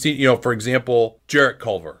guys. And we see, for example, Jarrett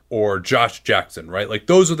Culver or Josh Jackson, right? Like,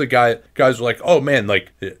 those are the guys who are like, oh man,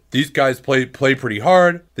 like these guys play pretty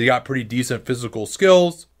hard. They got pretty decent physical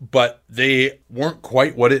skills, but they weren't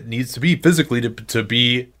quite what it needs to be physically to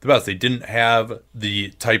be the best. They didn't have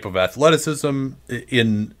the type of athleticism.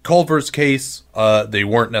 In Culver's case, they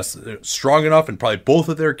weren't necessarily strong enough, and probably both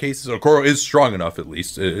of their cases. Okoro is strong enough, at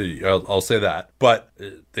least. I'll say that. But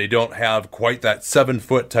they don't have quite that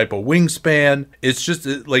 7-foot type of wingspan. It's just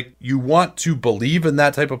like, you want to believe in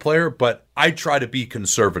that type of player, but I try to be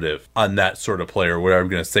conservative on that sort of player, where I'm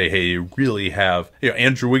going to say, hey, you really have,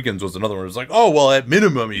 Andrew Wiggins was another one. It was like, oh, well, at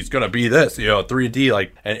minimum, he's going to be this, 3D,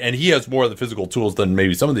 like, and he has more of the physical tools than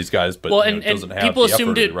maybe some of these guys, but doesn't have people the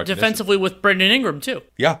assumed it defensively with Brandon Ingram too.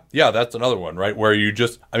 Yeah, that's another one, right? Where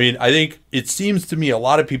I think it seems to me a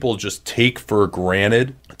lot of people just take for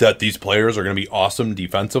granted that these players are going to be awesome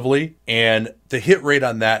defensively, and the hit rate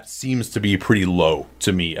on that seems to be pretty low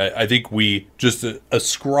to me. I think we just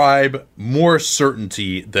ascribe more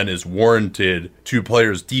certainty than is warranted to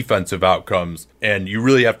players' defensive outcomes, and you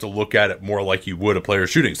really have to look at it more like you would a player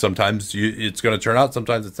shooting. Sometimes it's going to turn out,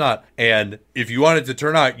 sometimes it's not. And if you want it to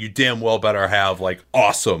turn out, you damn well better have like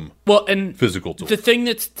awesome physical tools. The thing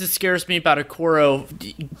that scares me about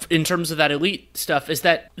Okoro in terms of that elite stuff is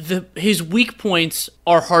that his weak points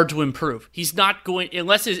are hard to improve. He's not going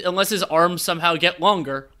unless his arms somehow get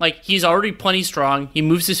longer. Like, he's already plenty strong. He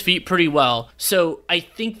moves his feet pretty well. So I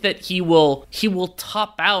think that he will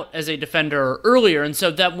top out as a defender earlier, and so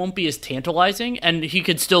that won't be as tantalizing, and he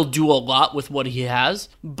could still do a lot with what he has.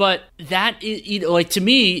 But that is, like, to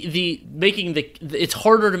me, it's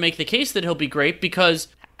harder to make the case that he'll be great, because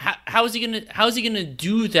how is he gonna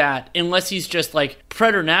do that unless he's just like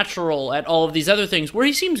preternatural at all of these other things where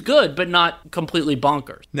he seems good but not completely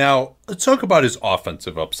bonkers? Now, let's talk about his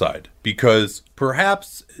offensive upside, because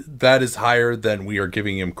perhaps that is higher than we are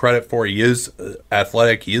giving him credit for. He is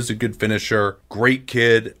athletic. He is a good finisher. Great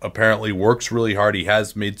kid. Apparently works really hard. He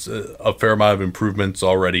has made a fair amount of improvements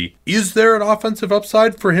already. Is there an offensive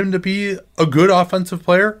upside for him to be a good offensive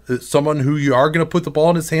player? Someone who you are going to put the ball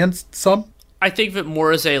in his hands some? I think of it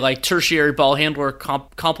more as a like tertiary ball handler,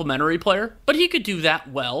 complementary player, but he could do that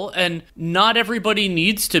well. And not everybody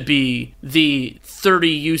needs to be the 30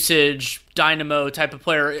 usage dynamo type of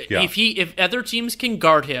player. Yeah. If other teams can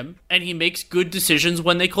guard him and he makes good decisions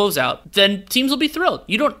when they close out, then teams will be thrilled.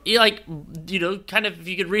 You don't kind of, if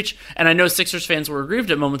you could reach, and I know Sixers fans were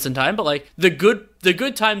aggrieved at moments in time, but like the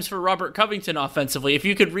good times for Robert Covington offensively, if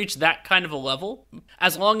you could reach that kind of a level,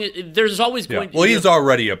 as long as there's always going to he's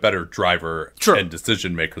already a better driver and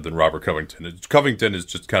decision maker than Robert Covington. Covington is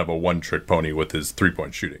just kind of a one-trick pony with his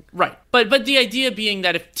three-point shooting. Right. But the idea being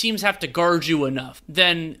that if teams have to guard you enough,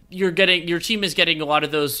 then your team is getting a lot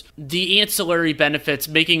of the ancillary benefits,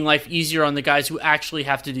 making life easier on the guys who actually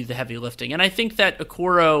have to do the heavy lifting. And I think that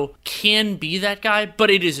Okoro can be that guy,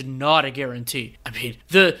 but it is not a guarantee.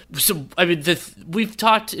 We've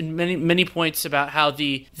talked in many points about how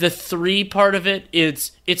the three part of it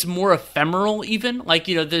is, it's more ephemeral even. Like,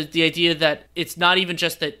 the idea that it's not even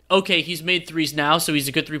just that, okay, he's made threes now, so he's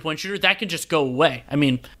a good three-point shooter. That can just go away. I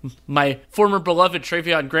mean, my former beloved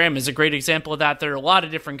Treveon Graham is a great example of that. There are a lot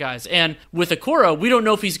of different guys. And with Okoro, we don't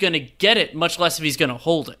know if he's going to get it, much less if he's going to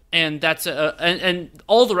hold it. And that's and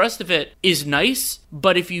all the rest of it is nice,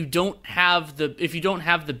 but if you don't have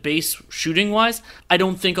the base shooting wise, I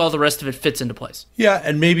don't think all the rest of it fits into place. Yeah,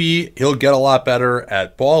 and maybe he'll get a lot better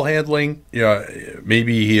at ball handling.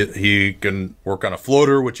 Maybe he can work on a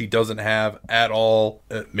floater, which he doesn't have at all.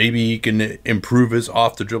 Maybe he can improve his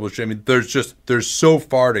off the dribble shot. I mean, there's so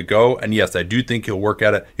far to go. And yes, I do think he'll work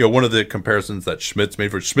at it. One of the comparisons that Schmitz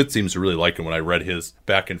made, Schmitz seems to really like him when I read his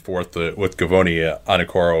back and forth with Gavoni on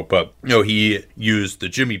Okoro, but he used the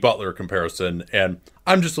Jimmy Butler comparison, and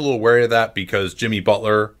I'm just a little wary of that because Jimmy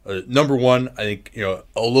Butler, number one, I think, a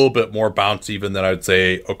little bit more bounce even than I would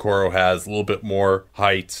say Okoro has, a little bit more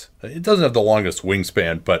height. It doesn't have the longest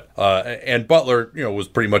wingspan, but and Butler, was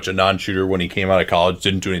pretty much a non-shooter when he came out of college,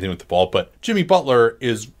 didn't do anything with the ball. But Jimmy Butler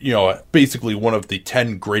is, basically one of the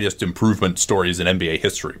 10 greatest improvement stories in NBA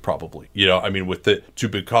history, probably. To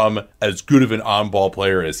become as good of an on-ball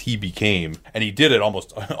player as he became, and he did it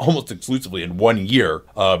almost exclusively in 1 year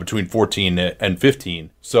between 14 and 15.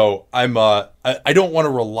 So I don't want to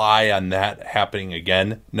rely on that happening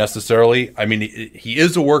again necessarily. I mean, he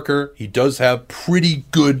is a worker. He does have pretty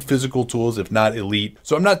good physical tools, if not elite.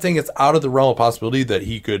 So I'm not saying it's out of the realm of possibility that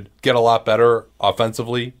he could get a lot better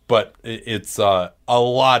offensively, but it's a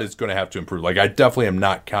lot is going to have to improve. Like, I definitely am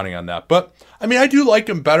not counting on that. But I mean, I do like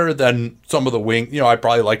him better than some of the wing. I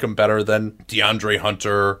probably like him better than DeAndre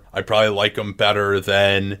Hunter. I probably like him better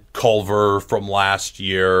than Culver from last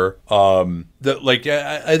year.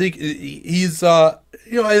 I think he's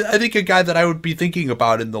I think a guy that I would be thinking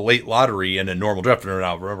about in the late lottery in a normal draft.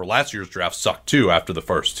 Now, remember, last year's draft sucked too after the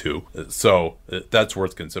first two, so that's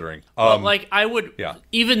worth considering. I would,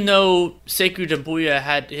 even though Sekou Doumbouya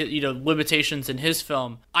had limitations in his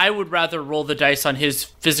film, I would rather roll the dice on his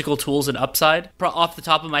physical tools and upside. Off the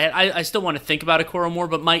top of my head, I still want to think about Okoro more,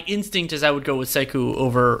 but my instinct is I would go with Sekou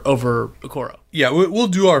over Okoro. Yeah, we'll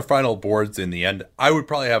do our final boards in the end. I would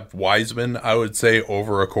probably have Wiseman, I would say,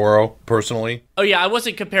 over Okoro, personally. Oh, yeah, I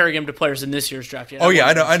wasn't comparing him to players in this year's draft yet. Oh, yeah,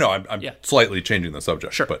 I know. I'm slightly changing the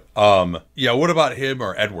subject. Sure. But, what about him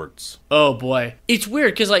or Edwards? Oh, boy. It's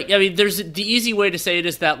weird, because, there's the easy way to say it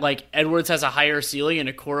is that, Edwards has a higher ceiling and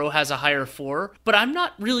Okoro has a higher floor. But I'm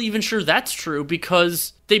not really even sure that's true,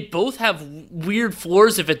 because they both have weird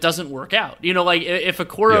floors if it doesn't work out. You know, like if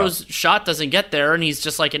Okoro's shot doesn't get there and he's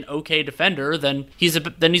just like an okay defender, then he's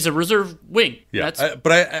a reserve wing. Yeah,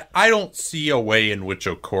 but I don't see a way in which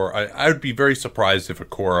Okoro. I would be very surprised if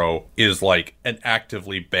Okoro is like an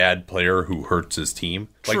actively bad player who hurts his team.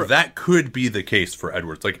 Like True. that could be the case for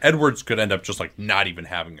Edwards. Like Edwards could end up just like not even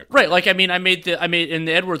having a Right, like I made in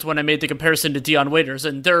the Edwards one, I made the comparison to Dion Waiters,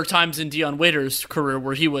 and there are times in Dion Waiters' career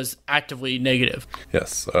where he was actively negative.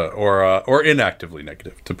 Yes, or inactively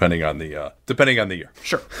negative, depending on the year.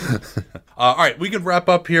 Sure. All right, we can wrap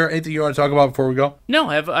up here. Anything you want to talk about before we go? No,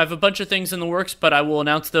 I have a bunch of things in the works, but I will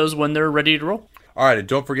announce those when they're ready to roll. All right, and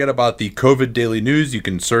don't forget about the COVID Daily News. You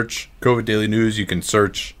can search COVID Daily News. You can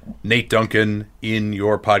search Nate Duncan in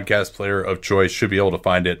your podcast player of choice. Should be able to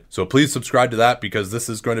find it. So please subscribe to that because this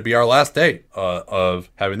is going to be our last day of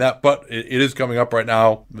having that. But it is coming up right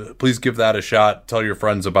now. Please give that a shot. Tell your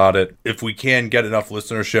friends about it. If we can get enough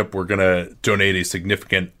listenership, we're going to donate a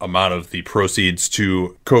significant amount of the proceeds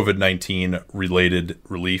to COVID-19 related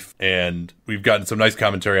relief. And we've gotten some nice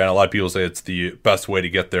commentary on it. A lot of people say it's the best way to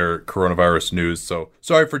get their coronavirus news. So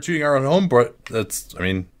sorry for tooting our own home, but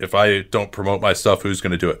if I don't promote my stuff, who's going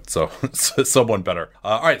to do it? So someone better.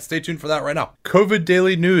 All right, stay tuned for that right now. COVID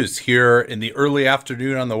Daily News here in the early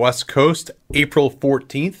afternoon on the West Coast, April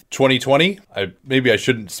 14th, 2020. Maybe I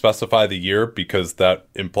shouldn't specify the year because that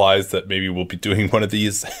implies that maybe we'll be doing one of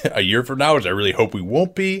these a year from now, which I really hope we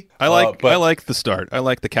won't be. I like the start. I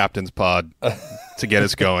like the captain's pod to get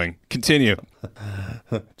us going. Continue.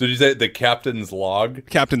 Did you say the captain's log?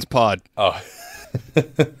 Captain's pod. Oh.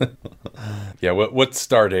 Yeah, what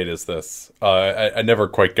star date is this? I never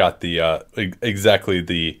quite got the exactly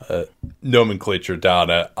the nomenclature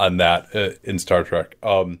down on that in Star Trek.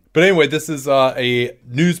 But anyway, this is a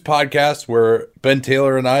news podcast where Ben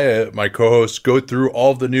Taylor and I, my co-hosts, go through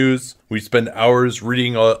all of the news. We spend hours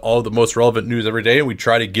reading all the most relevant news every day, and we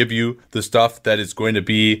try to give you the stuff that is going to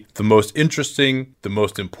be the most interesting, the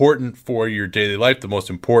most important for your daily life, the most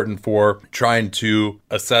important for trying to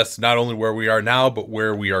assess not only where we are now, but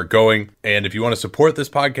where we are going. And if you want to support this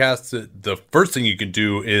podcast, the first thing you can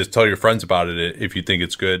do is tell your friends about it if you think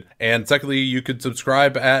it's good. And secondly, you could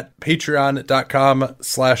subscribe at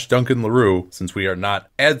patreon.com/Duncan LaRue, since we are not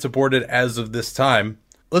ad supported as of this time.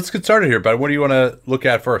 Let's get started here, bud. What do you want to look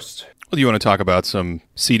at first? Well, do you want to talk about some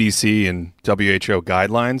CDC and WHO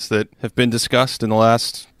guidelines that have been discussed in the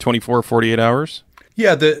last 24, 48 hours?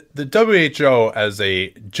 Yeah, the WHO as a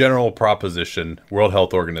general proposition, World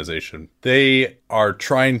Health Organization, they are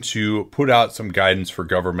trying to put out some guidance for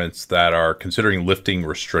governments that are considering lifting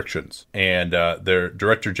restrictions. And their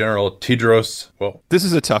Director General Tedros, this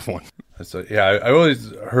is a tough one. So, yeah, I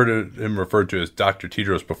always heard him referred to as Dr.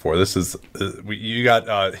 Tedros before. This is you got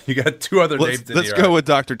two other names. Let's go with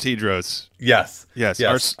Dr. Tedros. Yes.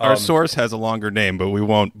 Our source has a longer name, but we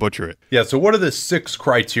won't butcher it. Yeah. So, what are the 6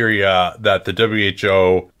 criteria that the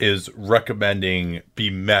WHO is recommending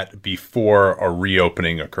be met before a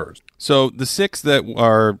reopening occurs? So the 6 that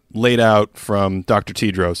are laid out from Dr.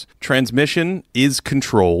 Tedros: transmission is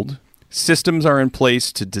controlled, systems are in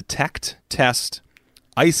place to detect, test,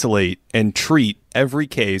 isolate, and treat every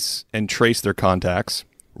case and trace their contacts.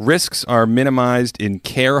 Risks are minimized in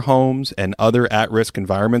care homes and other at-risk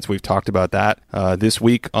environments. We've talked about that this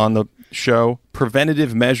week on the show.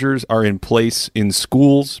 Preventative measures are in place in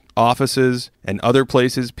schools, offices, and other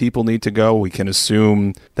places people need to go. We can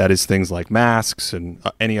assume that is things like masks and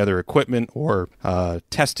any other equipment or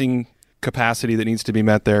testing capacity that needs to be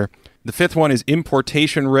met there. The 5th one is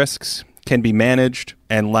importation risks can be managed.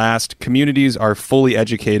 And last, communities are fully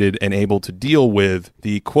educated and able to deal with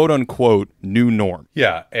the quote-unquote new norm.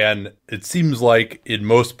 Yeah, and it seems like in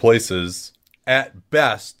most places, at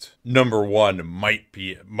best, number 1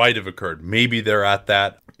 might have occurred. Maybe they're at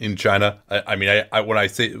that in China.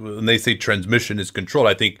 When they say transmission is controlled,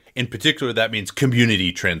 I think in particular that means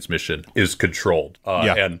community transmission is controlled.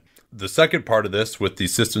 And the second part of this, with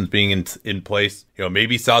these systems being in place,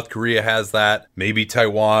 maybe South Korea has that, maybe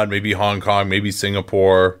Taiwan, maybe Hong Kong, maybe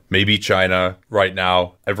Singapore, maybe China right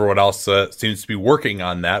now. Everyone else seems to be working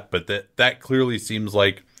on that, but that clearly seems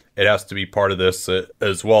like it has to be part of this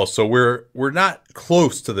as well. So we're not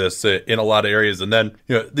close to this in a lot of areas. And then,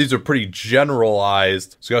 these are pretty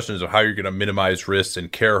generalized discussions of how you're going to minimize risks in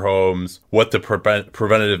care homes, what the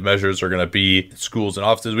preventative measures are going to be in schools and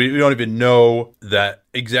offices. We don't even know that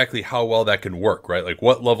exactly how well that can work, right? Like,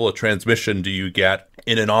 what level of transmission do you get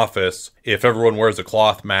in an office if everyone wears a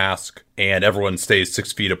cloth mask and everyone stays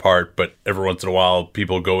 6 feet apart, but every once in a while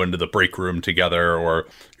people go into the break room together, or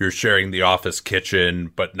you're sharing the office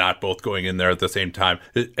kitchen, but not both going in there at the same time?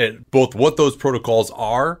 Both what those protocols protocols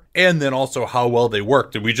are, and then also how well they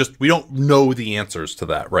worked. And we don't know the answers to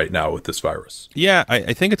that right now with this virus. Yeah,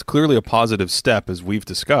 I think it's clearly a positive step, as we've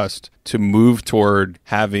discussed, to move toward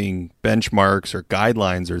having benchmarks or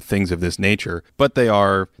guidelines or things of this nature. But they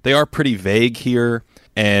are pretty vague here.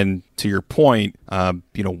 And to your point,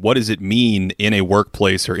 what does it mean in a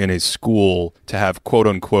workplace or in a school to have quote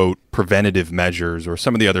unquote preventative measures or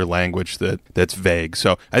some of the other language that's vague?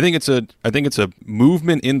 So I think it's a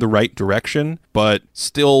movement in the right direction, but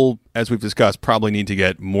still, as we've discussed, probably need to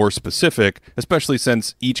get more specific, especially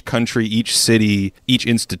since each country, each city, each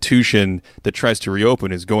institution that tries to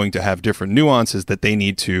reopen is going to have different nuances that they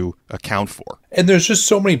need to account for. And there's just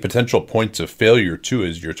so many potential points of failure, too,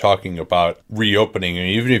 as you're talking about reopening. And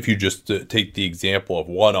even if you just take the example of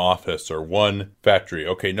one office or one factory,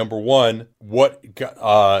 okay, number one, what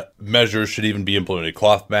measures should even be implemented?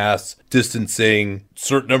 Cloth masks, distancing,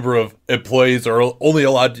 certain number of employees are only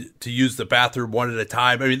allowed to use the bathroom one at a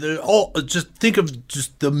time. I mean, just think of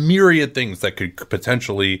just the myriad things that could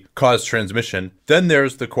potentially cause transmission. Then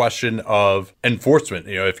there's the question of enforcement.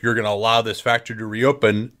 If you're going to allow this factory to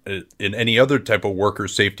reopen, in any other type of worker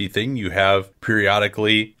safety thing, you have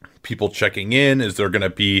periodically people checking in. Is there going to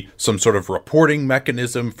be some sort of reporting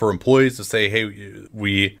mechanism for employees to say, hey,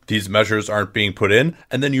 these measures aren't being put in?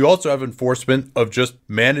 And then you also have enforcement of just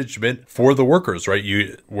management for the workers, right?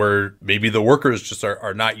 Where maybe the workers just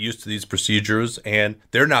are not used to these procedures and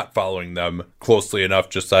they're not following them closely enough,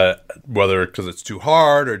 just whether because it's too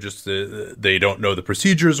hard or just they don't know the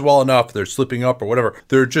procedures well enough, they're slipping up or whatever.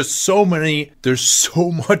 There's so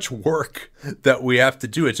much work that we have to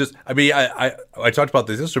do. It's just, I talked about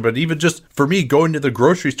this yesterday, but even just for me going to the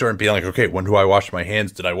grocery store and being like, okay, when do I wash my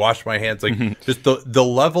hands? Did I wash my hands? Like just the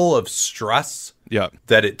level of stress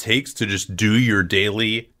that it takes to just do your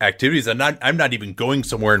daily activities. And I'm not even going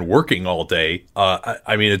somewhere and working all day.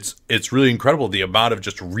 It's really incredible the amount of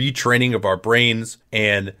just retraining of our brains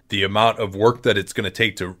and the amount of work that it's going to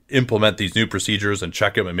take to implement these new procedures and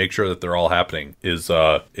check them and make sure that they're all happening is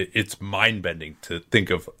it's mind bending to think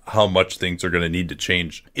of how much things are going to need to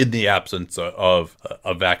change in the absence of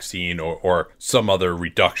a vaccine or some other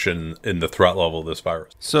reduction in the threat level of this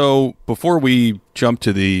virus. So before we jump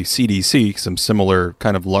to the CDC, some similar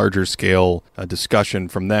kind of larger scale discussion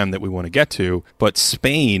from them that we want to get to, but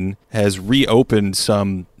Spain has reopened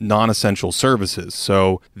some non-essential services.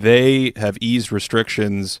 So they have eased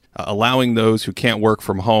restrictions, allowing those who can't work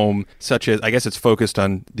from home, such as, I guess it's focused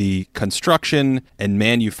on the construction and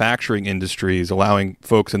manufacturing industries, allowing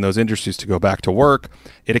folks in those industries to go back to work.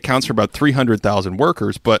 It accounts for about 300,000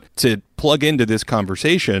 workers, but to plug into this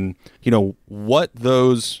conversation, what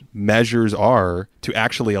those measures are to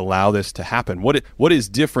actually allow this to happen. What is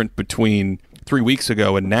different between 3 weeks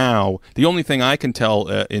ago and now? The only thing I can tell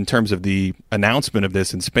in terms of the announcement of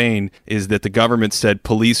this in Spain is that the government said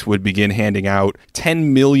police would begin handing out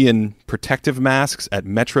 10 million protective masks at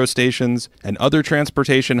metro stations and other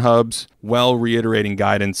transportation hubs, while reiterating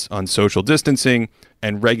guidance on social distancing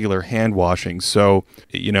and regular hand washing. So,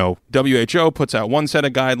 WHO puts out one set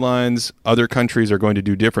of guidelines. Other countries are going to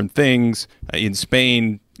do different things. In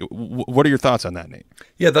Spain, what are your thoughts on that, Nate?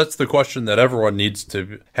 Yeah, that's the question that everyone needs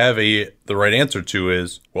to have the right answer to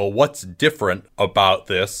is, well, what's different about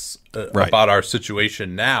this, about our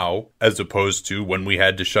situation now, as opposed to when we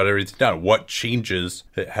had to shut everything down? What changes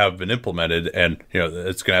have been implemented? And,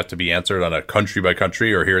 it's going to have to be answered on a country by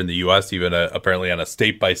country, or here in the U.S., even apparently on a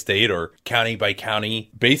state by state or county by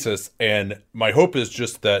county basis. And my hope is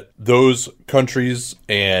just that those countries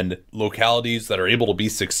and localities that are able to be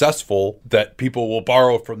successful, that people will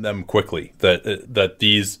borrow from them quickly, that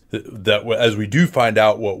as we do find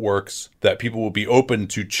out what works, that people will be open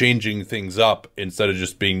to changing things up instead of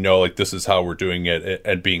just being, no, like this is how we're doing it,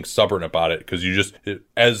 and being stubborn about it. Because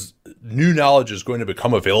as new knowledge is going to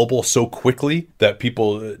become available so quickly, that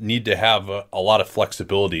people need to have a lot of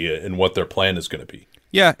flexibility in what their plan is going to be.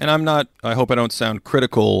 Yeah, and I hope I don't sound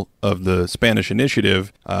critical of the Spanish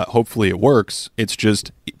initiative. Hopefully it works. It's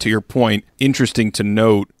just, to your point, interesting to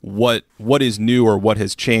note what is new or what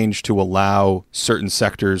has changed to allow certain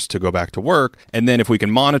sectors to go back to work. And then if we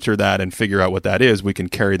can monitor that and figure out what that is, we can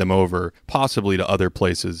carry them over possibly to other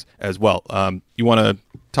places as well. You want to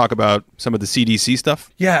talk about some of the CDC stuff?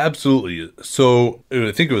 Yeah, absolutely. So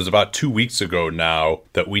I think it was about 2 weeks ago now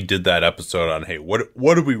that we did that episode on, hey,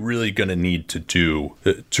 what are we really going to need to do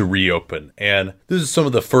to reopen? And this is some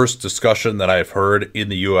of the first discussion that I've heard in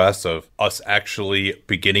the U.S. of us actually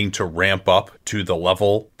beginning to ramp up to the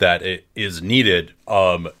level that it is needed.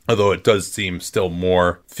 although it does seem still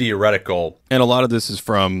more theoretical. And a lot of this is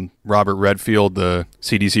from Robert Redfield, the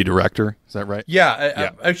CDC director. Is that right?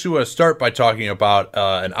 Yeah, I actually want to start by talking about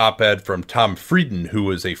an op-ed from Tom Frieden, who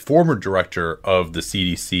was a former director of the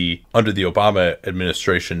CDC under the Obama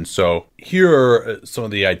administration. So here are some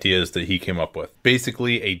of the ideas that he came up with.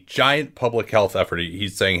 Basically, a giant public health effort.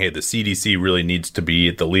 He's saying, hey, the CDC really needs to be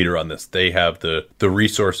the leader on this. They have the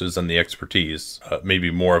resources and the expertise,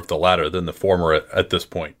 maybe more of the latter than the former at this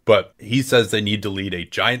point. But he says they need to lead a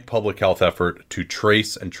giant public health effort to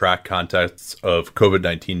trace and track contacts of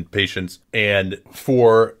COVID-19 patients. And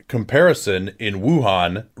for comparison, in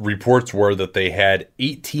Wuhan, reports were that they had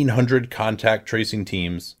 1,800 contact tracing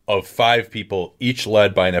teams of 5 people, each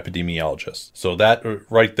led by an epidemiologist. So that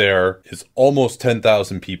right there is almost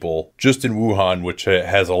 10,000 people just in Wuhan, which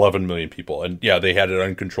has 11 million people. And yeah, they had an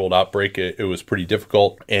uncontrolled outbreak. It was pretty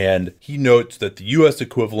difficult. And he notes that the U.S.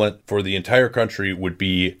 equivalent for the entire country would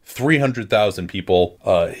be 300,000 people,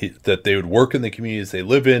 that they would work in the communities they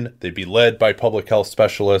live in. They'd be led by public health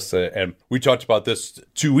specialists. And we talked about this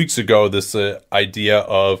 2 weeks ago, this idea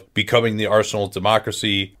of becoming the arsenal of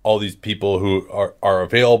democracy, all these people who are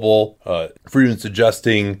available, Frieden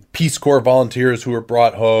suggesting Peace Corps volunteers who are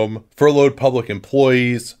brought home, furloughed public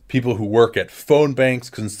employees, people who work at phone banks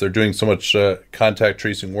because they're doing so much contact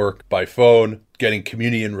tracing work by phone, getting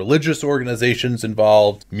community and religious organizations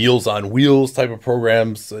involved, Meals on Wheels type of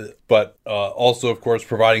programs, but also, of course,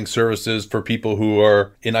 providing services for people who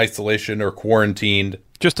are in isolation or quarantined.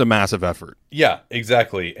 Just a massive effort. Yeah,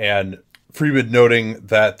 exactly. And Frieden noting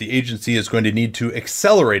that the agency is going to need to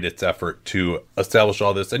accelerate its effort to establish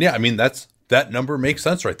all this. And yeah, I mean, that number makes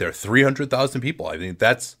sense right there. 300,000 people. I think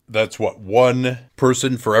that's what, one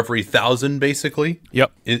person for every 1,000 basically.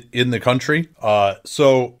 Yep. In the country.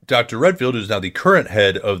 So Dr. Redfield, who's now the current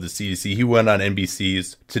head of the CDC, he went on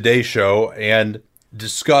NBC's Today Show and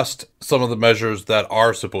discussed some of the measures that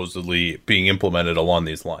are supposedly being implemented along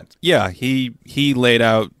these lines. Yeah, he laid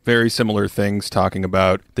out very similar things, talking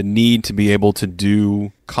about the need to be able to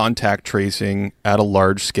do contact tracing at a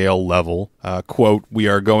large scale level. Quote, we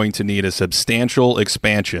are going to need a substantial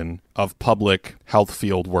expansion of public health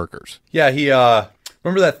field workers. Yeah, he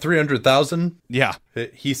remember that 300,000? Yeah.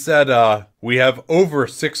 He said we have over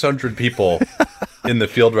 600 people in the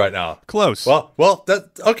field right now. Close. Well,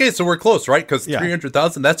 okay, so we're close, right? Because Yeah.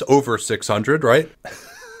 300,000, that's over 600, right?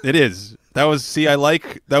 It is. That was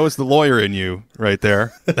the lawyer in you right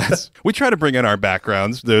there. We try to bring in our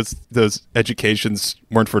backgrounds. Those educations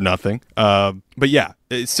weren't for nothing. But yeah,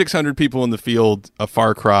 600 people in the field, a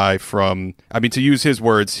far cry from, I mean, to use his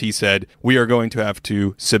words, he said, we are going to have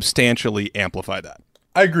to substantially amplify that.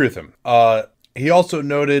 I agree with him. He also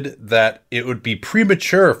noted that it would be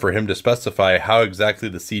premature for him to specify how exactly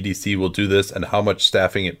the CDC will do this and how much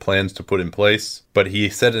staffing it plans to put in place. But he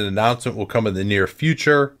said an announcement will come in the near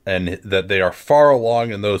future and that they are far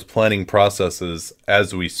along in those planning processes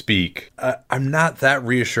as we speak. I'm not that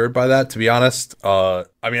reassured by that, to be honest.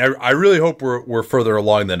 I mean, I really hope we're further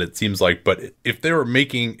along than it seems like. But if there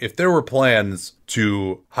were plans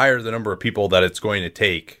to hire the number of people that it's going to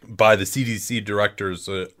take by the CDC director's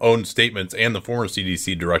own statements and the former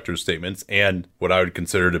CDC director's statements and what I would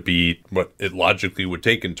consider to be what it logically would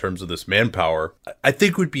take in terms of this manpower, I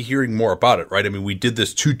think we'd be hearing more about it, right? I mean, we did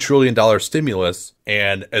this $2 trillion stimulus,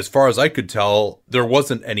 and as far as I could tell, there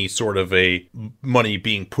wasn't any sort of a money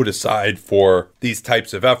being put aside for these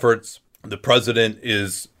types of efforts. The president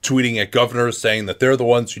is tweeting at governors saying that they're the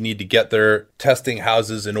ones who need to get their testing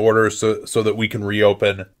houses in order so that we can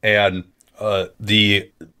reopen. And the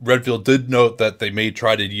Redfield did note that they may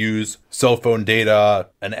try to use cell phone data,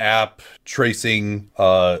 an app tracing.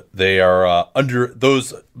 They are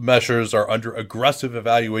those measures are under aggressive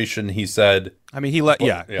evaluation, he said. I mean, he left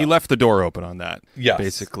the door open on that. Yes.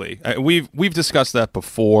 Basically, we've discussed that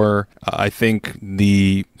before. I think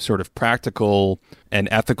the sort of practical and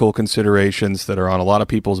ethical considerations that are on a lot of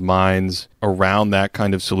people's minds around that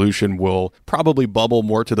kind of solution will probably bubble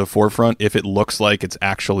more to the forefront if it looks like it's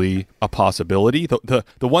actually a possibility. The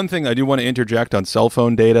one thing I do want to interject on cell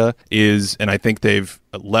phone data is, and I think they've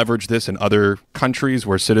leveraged this in other countries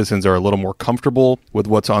where citizens are a little more comfortable with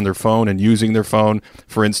what's on their phone and using their phone.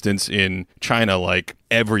 For instance, in China, like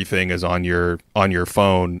everything is on your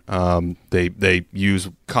phone. They use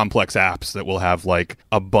complex apps that will have like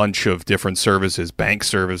a bunch of different services, bank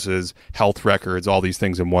services, health records, all these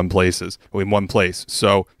things in one place.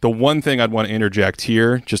 So the one thing I'd want to interject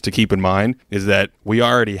here, just to keep in mind, is that we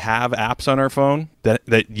already have apps on our phone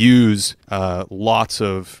that use lots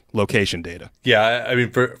of location data. Yeah, I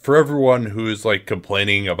mean, for everyone who's like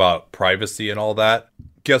complaining about privacy and all that,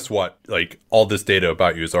 guess what? Like, all this data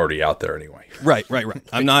about you is already out there anyway. Right.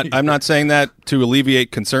 I'm not saying that to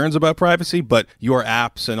alleviate concerns about privacy, but your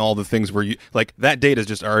apps and all the things where you like that data is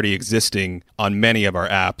just already existing on many of our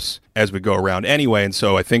apps as we go around anyway. And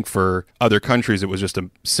so I think for other countries, it was just a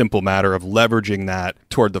simple matter of leveraging that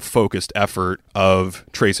toward the focused effort of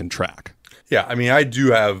trace and track. Yeah, I mean, I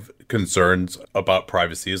do have concerns about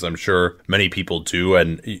privacy, as I'm sure many people do,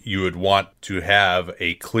 and you would want to have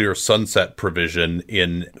a clear sunset provision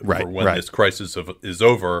for when this crisis is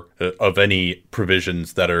over of any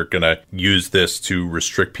provisions that are going to use this to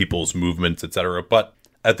restrict people's movements, etc. But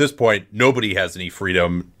at this point, nobody has any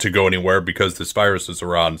freedom to go anywhere because this virus is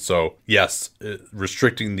around. So yes,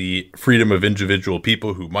 restricting the freedom of individual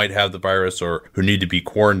people who might have the virus or who need to be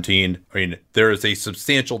quarantined. I mean, there is a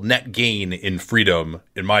substantial net gain in freedom,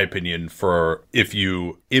 in my opinion, for if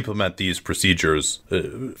you implement these procedures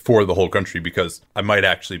for the whole country, because I might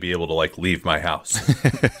actually be able to leave my house.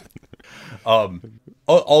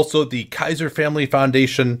 Also, the Kaiser Family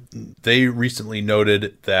Foundation, they recently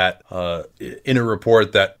noted that in a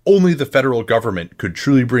report that only the federal government could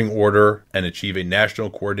truly bring order and achieve a national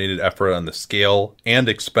coordinated effort on the scale and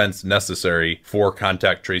expense necessary for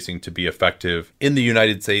contact tracing to be effective in the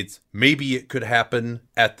United States. Maybe it could happen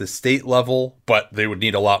at the state level, but they would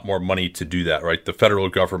need a lot more money to do that, right? The federal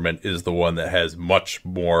government is the one that has much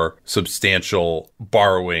more substantial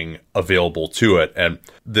borrowing available to it. And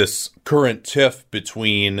this current tiff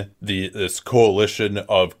between this coalition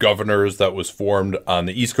of governors that was formed on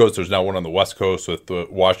the East Coast, there's now one on the West Coast with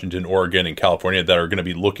Washington, Oregon, and California that are going to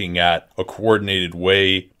be looking at a coordinated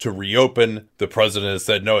way to reopen. The president has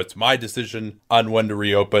said, no, it's my decision on when to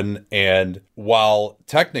reopen. And while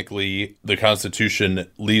technically the Constitution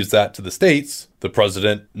leaves that to the states, the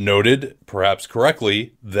president noted, perhaps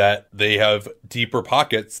correctly, that they have deeper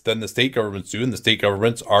pockets than the state governments do, and the state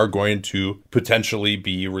governments are going to potentially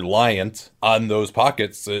be reliant on those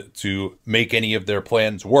pockets to make any of their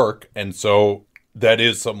plans work. And so that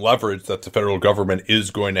is some leverage that the federal government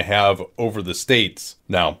is going to have over the states.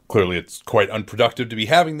 Now, clearly, it's quite unproductive to be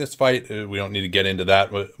having this fight. We don't need to get into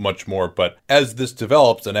that much more. But as this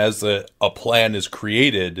develops and as a plan is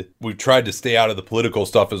created, we've tried to stay out of the political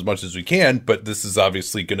stuff as much as we can. But this is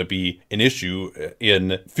obviously going to be an issue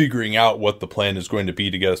in figuring out what the plan is going to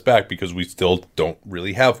be to get us back, because we still don't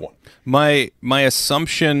really have one. My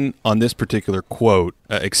assumption on this particular quote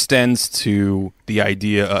extends to the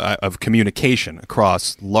idea of communication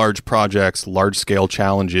across large projects, large-scale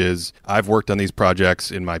challenges. I've worked on these projects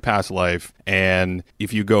in my past life, and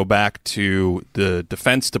if you go back to the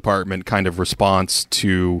Defense Department kind of response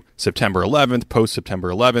to September 11th, post-September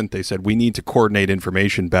 11th, they said we need to coordinate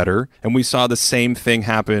information better. And we saw the same thing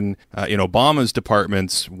happen in Obama's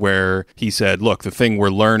departments, where he said, look, the thing we're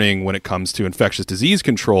learning when it comes to infectious disease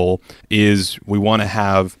control is we want to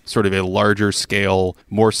have sort of a larger scale,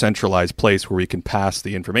 more centralized place where we can pass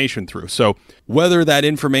the information through. So whether that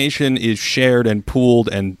information is shared and pooled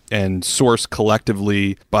and sourced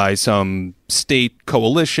collectively by some state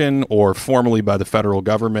coalition or formally by the federal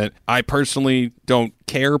government, I personally don't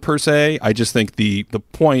care per se. I just think the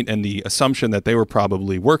point and the assumption that they were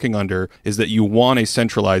probably working under is that you want a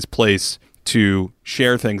centralized place to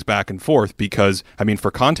share things back and forth, because, I mean, for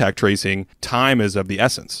contact tracing, time is of the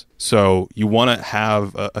essence. So you want to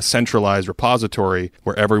have a centralized repository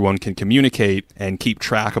where everyone can communicate and keep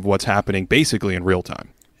track of what's happening basically in real time.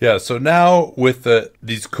 Yeah, so now with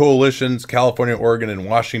these coalitions, California, Oregon, and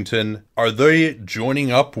Washington, are they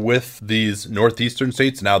joining up with these northeastern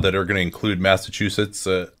states now that are going to include Massachusetts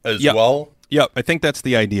as well? Yep, I think that's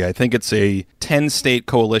the idea. I think it's a 10-state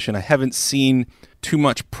coalition. I haven't seen too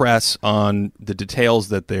much press on the details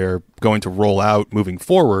that they're going to roll out moving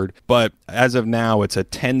forward, but as of now, it's a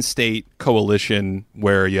 10-state coalition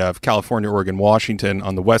where you have California, Oregon, Washington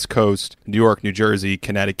on the West Coast, New York, New Jersey,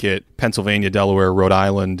 Connecticut, Pennsylvania, Delaware, Rhode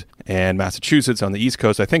Island, and Massachusetts on the East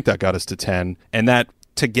Coast. I think that got us to 10, and that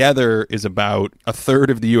together is about a third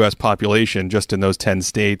of the U.S. population just in those 10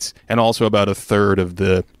 states, and also about a third of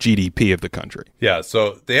the GDP of the country. Yeah,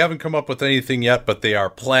 so they haven't come up with anything yet, but they are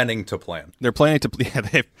planning to plan. They're planning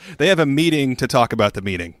to, they have a meeting to talk about the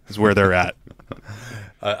meeting, is where they're at.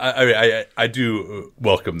 I do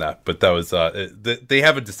welcome that, but that was they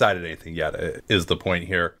haven't decided anything yet, is the point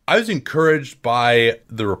here. I was encouraged by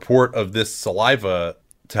the report of this saliva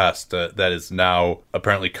test that is now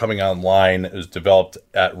apparently coming online. It was developed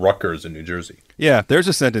at Rutgers in New Jersey. Yeah, there's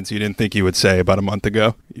a sentence you didn't think you would say about a month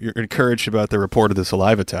ago. You're encouraged about the report of the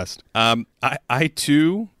saliva test. I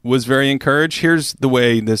too was very encouraged. Here's the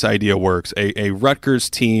way this idea works. A Rutgers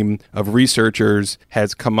team of researchers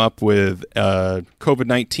has come up with a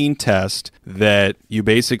COVID-19 test that you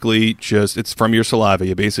basically it's from your saliva.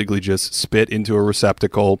 You basically just spit into a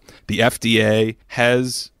receptacle. The FDA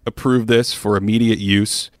has approved this for immediate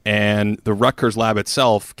use, and the Rutgers lab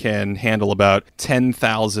itself can handle about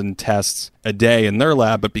 10,000 tests a day in their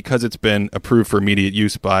lab, but because it's been approved for immediate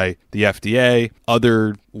use by the FDA,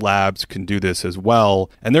 other labs can do this as well.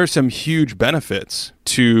 And there's some huge benefits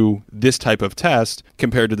to this type of test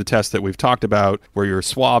compared to the test that we've talked about where you're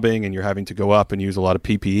swabbing and you're having to go up and use a lot of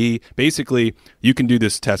PPE. Basically, you can do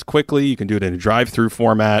this test quickly. You can do it in a drive-through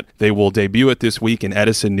format. They will debut it this week in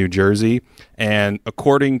Edison, New Jersey. And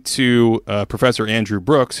according to Professor Andrew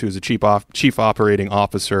Brooks, who's a chief operating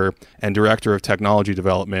officer and director of technology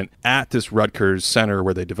development at this Rutgers center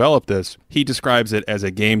where they developed this, he describes it as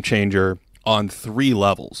a game changer on 3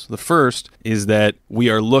 levels. The first is that we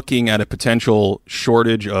are looking at a potential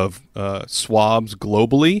shortage of swabs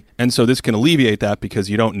globally, and so this can alleviate that because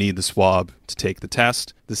you don't need the swab to take the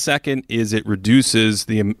test. The second is it reduces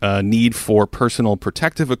the need for personal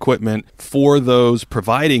protective equipment for those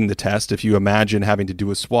providing the test. If you imagine having to do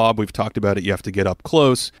a swab, we've talked about it, you have to get up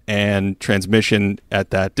close, and transmission at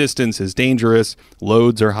that distance is dangerous.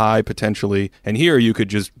 Loads are high potentially, and here you could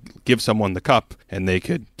just give someone the cup and they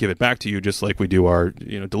could give it back to you just like we do our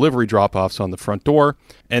delivery drop-offs on the front door.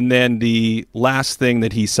 And then the last thing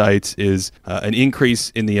that he cites is an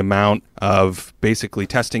increase in the amount of basically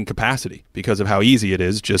testing capacity because of how easy it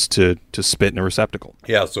is just to spit in a receptacle.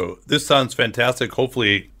 Yeah, so this sounds fantastic.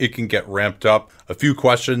 Hopefully it can get ramped up. A few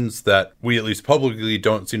questions that we at least publicly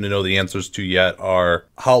don't seem to know the answers to yet are,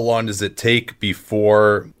 how long does it take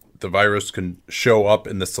before the virus can show up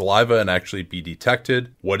in the saliva and actually be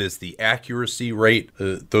detected? What is the accuracy rate?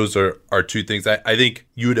 Those are 2 things. I think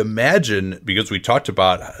you would imagine, because we talked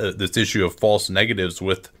about this issue of false negatives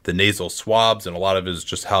with the nasal swabs, and a lot of it is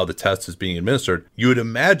just how the test is being administered, you would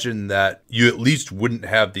imagine that you at least wouldn't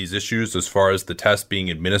have these issues as far as the test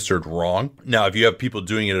being administered wrong. Now, if you have people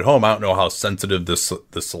doing it at home, I don't know how sensitive the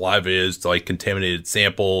saliva is to like contaminated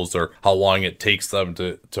samples, or how long it takes them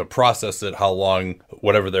to process it, how long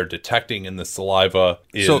whatever they're detecting in the saliva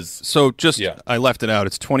is. So just, yeah. I left it out.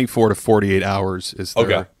 It's 24 to 48 hours is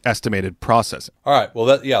their estimated processing. All right. Well,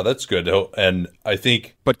 that's good. And I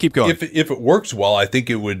think, but keep going. If it works well, I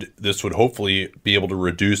think this would hopefully be able to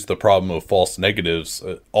reduce the problem of false negatives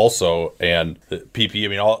also, and PPE. I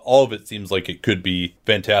mean, all of it seems like it could be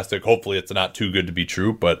fantastic. Hopefully it's not too good to be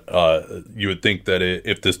true, but you would think that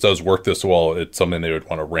if this does work this well, it's something they would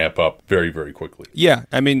want to ramp up very, very quickly. Yeah.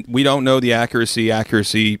 I mean, we don't know the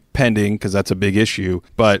accuracy pending because that's a big issue,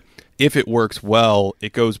 but if it works well,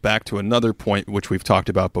 it goes back to another point which we've talked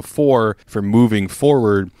about before for moving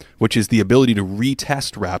forward, which is the ability to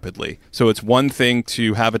retest rapidly. So it's one thing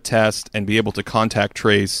to have a test and be able to contact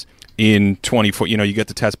trace in 24, you get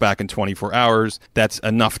the test back in 24 hours. That's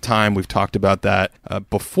enough time. We've talked about that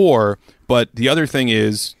before. But the other thing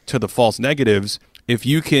is, to the false negatives, if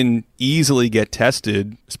you can easily get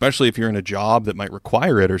tested, especially if you're in a job that might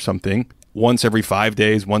require it or something, once every 5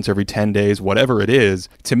 days, once every 10 days, whatever it is,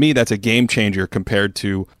 to me, that's a game changer compared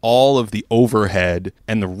to all of the overhead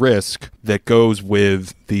and the risk that goes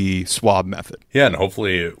with the swab method. Yeah, and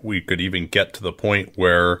hopefully we could even get to the point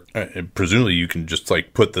where presumably you can just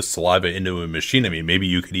like put the saliva into a machine. I mean, maybe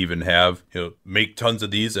you could even have, make tons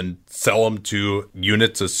of these and sell them to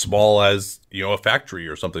units as small as, a factory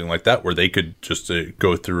or something like that, where they could just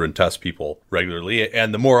go through and test people regularly.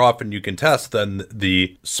 And the more often you can test, then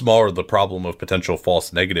the smaller the problem of potential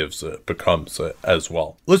false negatives becomes as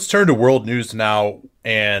well. Let's turn to world news now.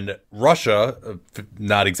 And Russia,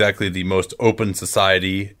 not exactly the most open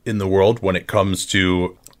society in the world when it comes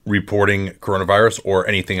to reporting coronavirus or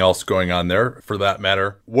anything else going on there, for that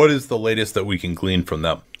matter. What is the latest that we can glean from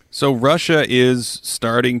them? So Russia is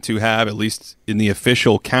starting to have, at least in the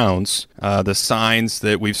official counts, the signs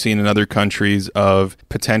that we've seen in other countries of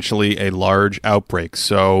potentially a large outbreak.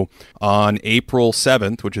 So on April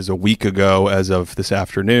 7th, which is a week ago as of this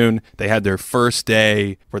afternoon, they had their first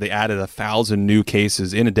day where they added 1,000 new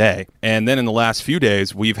cases in a day. And then in the last few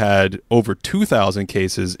days, we've had over 2,000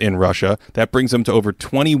 cases in Russia. That brings them to over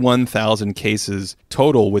 21,000 cases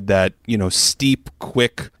total with that, steep,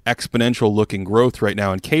 quick, exponential looking growth right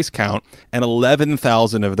now in case count. And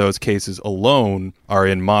 11,000 of those cases alone are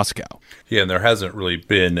in Moscow. Yeah, and there hasn't really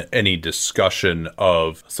been any discussion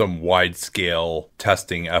of some wide-scale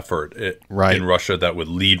testing effort in Russia that would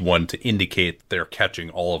lead one to indicate they're catching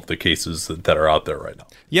all of the cases that are out there right now.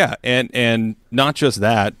 Yeah, and not just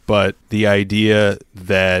that, but the idea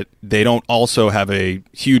that they don't also have a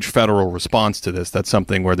huge federal response to this. That's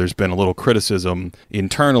something where there's been a little criticism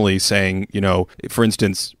internally saying, for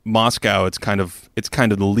instance, Moscow, it's kind of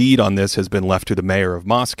the lead on this has been left to the mayor of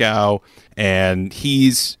Moscow, and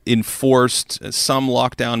he's enforced some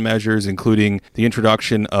lockdown measures, including the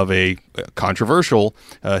introduction of a controversial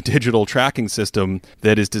digital tracking system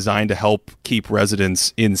that is designed to help keep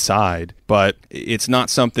residents inside. But it's not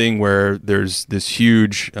something where there's this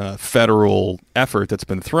huge federal effort that's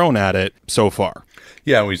been thrown at it so far.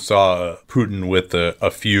 Yeah, we saw Putin with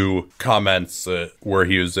a few comments where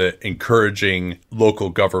he was encouraging local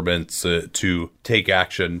governments to take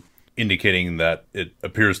action, indicating that it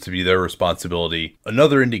appears to be their responsibility.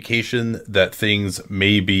 Another indication that things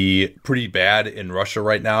may be pretty bad in Russia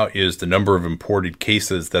right now is the number of imported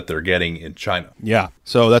cases that they're getting in China. Yeah.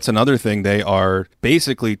 So that's another thing. They are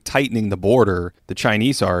basically tightening the border. The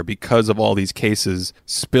Chinese are, because of all these cases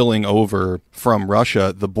spilling over from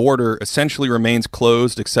Russia. The border essentially remains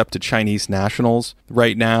closed except to Chinese nationals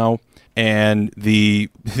right now. And the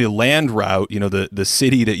land route, the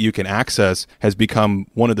city that you can access has become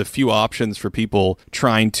one of the few options for people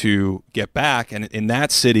trying to get back. And in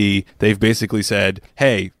that city, they've basically said,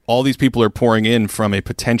 hey, all these people are pouring in from a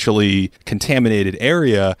potentially contaminated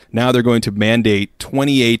area. Now they're going to mandate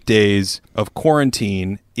 28 days of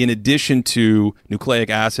quarantine in addition to nucleic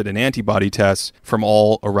acid and antibody tests from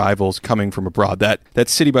all arrivals coming from abroad. That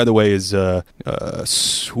city, by the way, is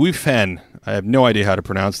Swifen. I have no idea how to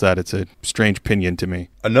pronounce that. It's a strange pinyin to me.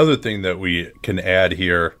 Another thing that we can add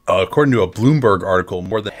here, according to a Bloomberg article,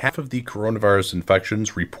 more than half of the coronavirus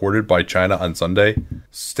infections reported by China on Sunday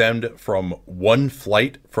stemmed from one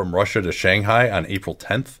flight from Russia to Shanghai on April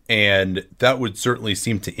 10th. And that would certainly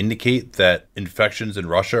seem to indicate that infections in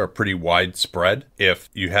Russia are pretty widespread. If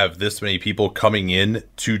you have this many people coming in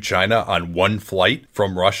to China on one flight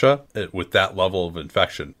from Russia with that level of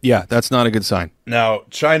infection. Yeah, that's not a good sign. Now,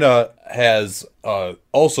 China has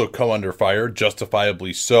also come under fire,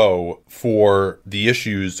 justifiably so, for the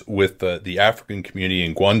issues with the African community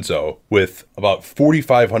in Guangzhou. With about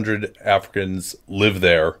 4,500 Africans live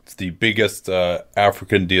there. It's the biggest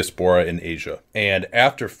African diaspora in Asia. And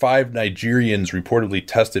after 5 Nigerians reportedly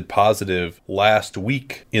tested positive last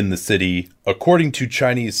week in the city, according to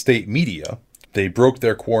Chinese state media, they broke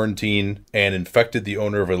their quarantine and infected the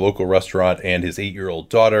owner of a local restaurant and his 8-year-old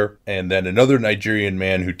daughter. And then another Nigerian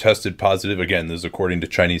man who tested positive, again, this is according to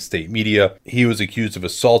Chinese state media, he was accused of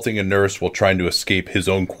assaulting a nurse while trying to escape his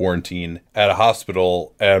own quarantine at a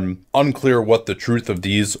hospital. And unclear what the truth of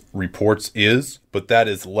these reports is, but that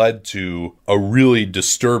has led to a really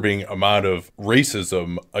disturbing amount of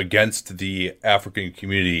racism against the African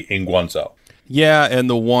community in Guangzhou. Yeah, and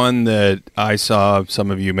the one that I saw, some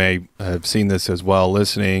of you may have seen this as well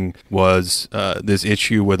listening, was this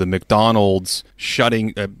issue with a McDonald's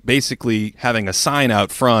shutting, basically having a sign out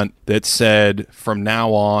front that said, from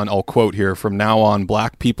now on, I'll quote here, from now on,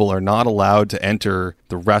 black people are not allowed to enter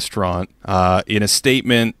the restaurant. In a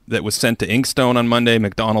statement that was sent to Inkstone on Monday,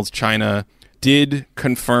 McDonald's China did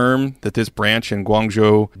confirm that this branch in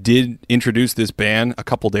Guangzhou did introduce this ban a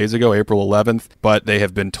couple days ago, April 11th, but they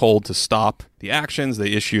have been told to stop the actions.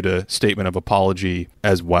 They issued a statement of apology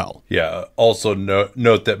as well. Yeah. Also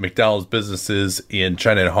note that McDonald's businesses in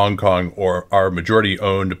China and Hong Kong are majority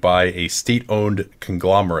owned by a state-owned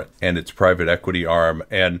conglomerate and its private equity arm.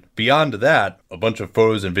 And beyond that, a bunch of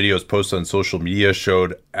photos and videos posted on social media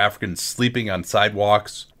showed Africans sleeping on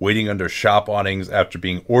sidewalks, waiting under shop awnings after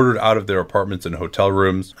being ordered out of their apartments and hotel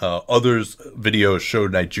rooms. Others videos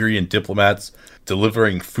showed Nigerian diplomats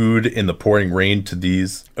delivering food in the pouring rain to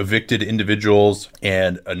these evicted individuals.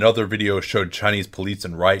 And another video showed Chinese police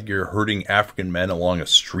in riot gear herding African men along a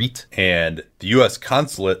street. And the U.S.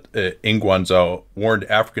 consulate in Guangzhou warned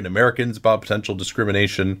African Americans about potential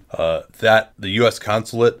discrimination. That the U.S.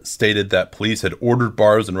 consulate stated that police had ordered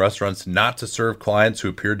bars and restaurants not to serve clients who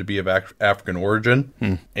appeared to be of African origin,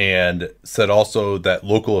 and said also that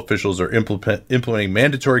local officials are implementing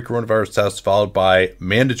mandatory coronavirus tests followed by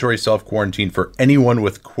mandatory self-quarantine for anyone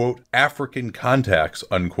with, quote, African contacts,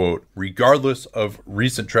 unquote, regardless of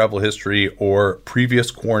recent travel history or previous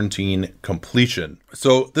quarantine completion.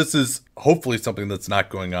 So this is hopefully something that's not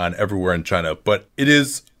going on everywhere in China, but it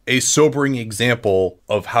is a sobering example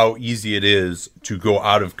of how easy it is to go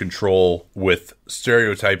out of control with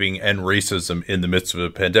stereotyping and racism in the midst of a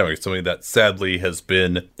pandemic. It's something that sadly has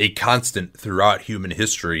been a constant throughout human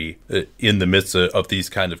history in the midst of these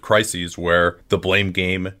kind of crises where the blame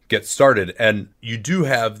game gets started. And you do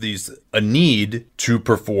have a need to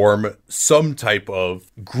perform some type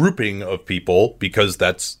of grouping of people because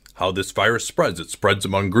that's how this virus spreads. It spreads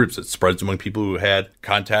among groups. It spreads among people who had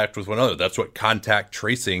contact with one another. That's what contact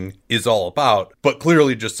tracing is all about. But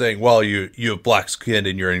clearly just saying, well, you have black skin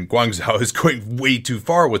and you're in Guangzhou is going way too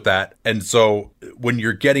far with that. And so when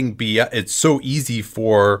you're getting beyond, it's so easy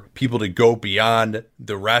for people to go beyond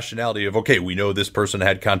the rationality of, okay, we know this person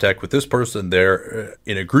had contact with this person. They're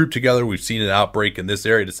in a group together. We've seen an outbreak in this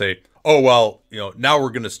area to say, oh, well, now we're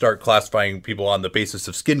going to start classifying people on the basis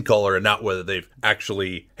of skin color and not whether they've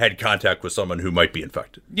actually had contact with someone who might be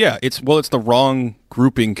infected. Yeah, it's the wrong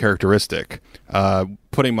grouping characteristic.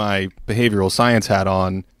 Putting my behavioral science hat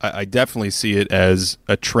on, I definitely see it as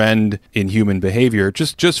a trend in human behavior,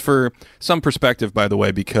 just for some perspective, by the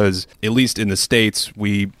way, because at least in the States,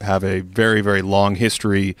 we have a very, very long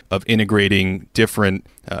history of integrating different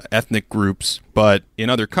ethnic groups. But in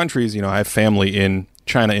other countries, I have family in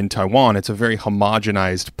China and Taiwan. It's a very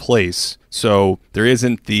homogenized place. So there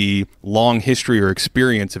isn't the long history or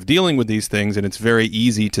experience of dealing with these things, and it's very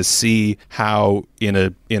easy to see how in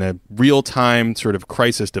a real-time sort of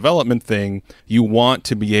crisis development thing, you want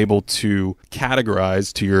to be able to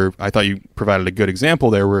categorize I thought you provided a good example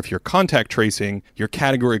there, where if you're contact tracing, your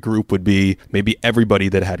category group would be maybe everybody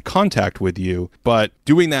that had contact with you. But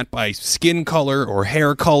doing that by skin color or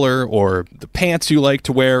hair color or the pants you like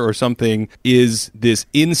to wear or something is this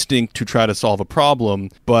instinct to try to solve a problem,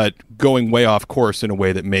 but going way off course in a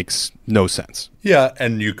way that makes no sense. Yeah,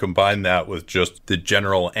 and you combine that with just the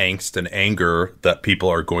general angst and anger that people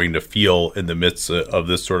are going to feel in the midst of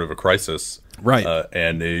this sort of a crisis. Right.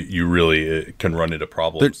 And you really can run into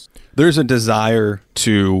problems. There's a desire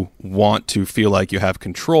to want to feel like you have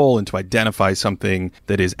control and to identify something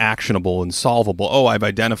that is actionable and solvable. Oh, I've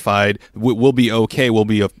identified, we'll be okay, we'll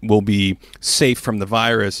be safe from the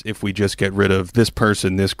virus if we just get rid of this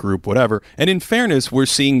person, this group, whatever. And in fairness, we're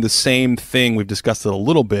seeing the same thing, we've discussed it a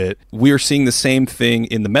little bit, we're seeing the same thing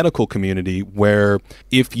in the medical community where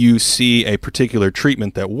if you see a particular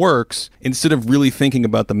treatment that works, instead of really thinking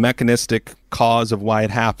about the mechanistic cause of why it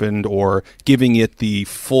happened or giving it the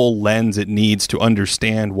full lens it needs to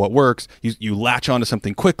understand what works, you latch onto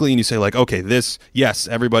something quickly and you say like, okay, yes,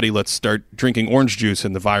 everybody, let's start drinking orange juice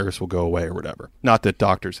and the virus will go away or whatever. Not that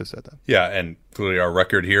doctors have said that. Yeah, and clearly our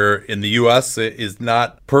record here in the U.S. is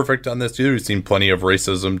not perfect on this either. We've seen plenty of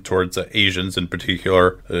racism towards Asians in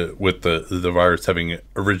particular with the virus having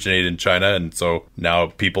originated in China. And so now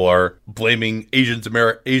people are blaming Asian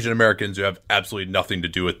Americans who have absolutely nothing to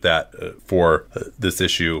do with that for this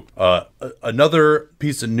issue. Another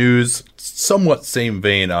piece of news, somewhat same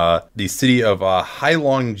vein, the city of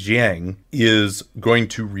Heilongjiang is going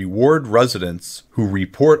to reward residents who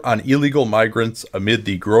report on illegal migrants amid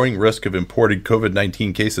the growing risk of imported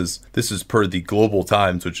COVID-19 cases. This is per the Global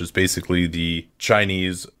Times, which is basically the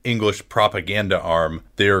Chinese English propaganda arm.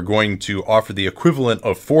 They are going to offer the equivalent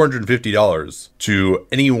of $450 to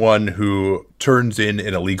anyone who turns in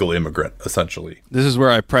an illegal immigrant, essentially. This is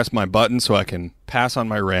where I press my button so I can pass on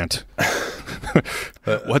my rant.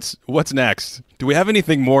 What's next? Do we have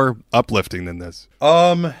anything more uplifting than this?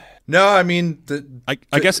 No, I mean...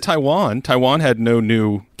 I guess Taiwan had no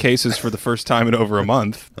new cases for the first time in over a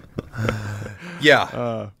month.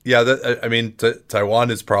 Yeah.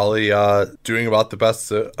 Taiwan is probably doing about the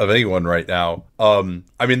best of anyone right now.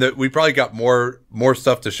 We probably got more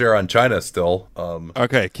stuff to share on China still.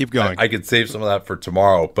 Okay, keep going. I could save some of that for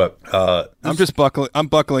tomorrow, but... I'm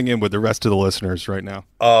buckling in with the rest of the listeners right now.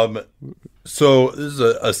 So this is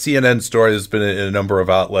a CNN story that's been in a number of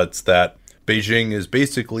outlets that Beijing is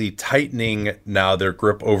basically tightening now their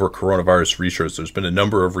grip over coronavirus research. There's been a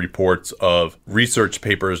number of reports of research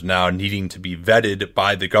papers now needing to be vetted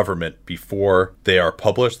by the government before they are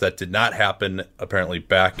published. That did not happen apparently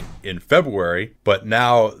back in February, but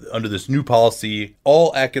now under this new policy,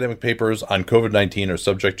 all academic papers on COVID-19 are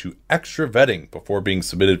subject to extra vetting before being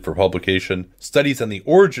submitted for publication. Studies on the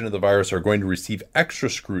origin of the virus are going to receive extra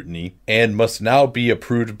scrutiny and must now be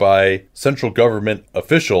approved by central government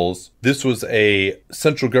officials. This was a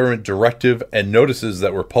central government directive and notices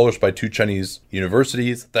that were published by 2 Chinese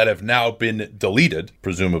universities that have now been deleted,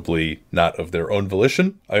 presumably not of their own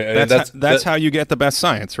volition. That's how you get the best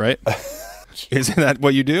science, right? Isn't that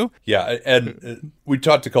what you do? Yeah, and we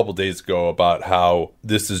talked a couple days ago about how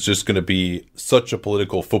this is just going to be such a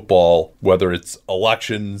political football, whether it's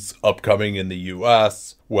elections upcoming in the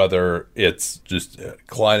U.S., whether it's just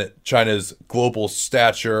China's global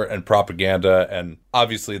stature and propaganda. And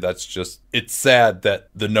obviously that's just, it's sad that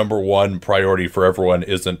the number one priority for everyone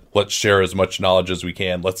isn't let's share as much knowledge as we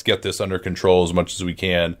can, let's get this under control as much as we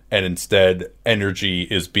can, and instead energy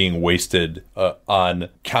is being wasted on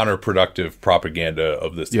counterproductive propaganda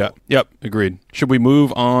of this. Yep, agreed. Should we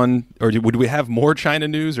move on, or would we have more China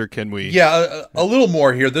news, or can we? Yeah, a little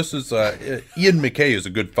more here. This is Ian McKay, is a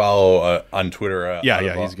good follow on Twitter.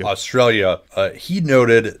 He's good. Australia. He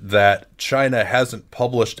noted that China hasn't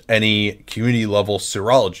published any community level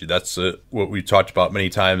serology. That's what we talked about many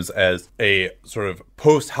times as a sort of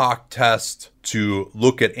post hoc test to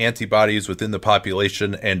look at antibodies within the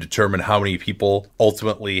population and determine how many people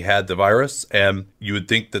ultimately had the virus. And you would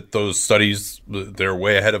think that those studies, they're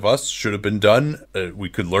way ahead of us, should have been done. We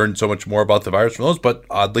could learn so much more about the virus from those, but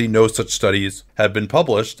oddly, no such studies have been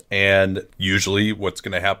published. And usually what's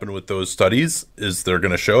going to happen with those studies is they're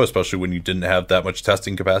going to show, especially when you didn't have that much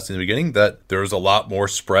testing capacity in the beginning, that there's a lot more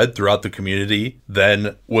spread throughout the community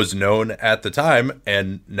than was known at the time.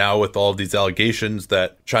 And now with all of these allegations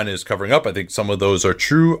that China is covering up, I think some of those are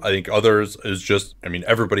true. I think others is just,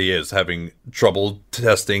 everybody is having trouble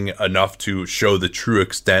testing enough to show the true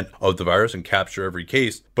extent of the virus and capture every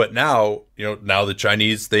case. But now, now the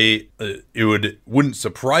Chinese, wouldn't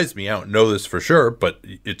surprise me, I don't know this for sure, but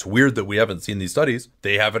it's weird that we haven't seen these studies.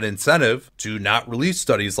 They have an incentive to not release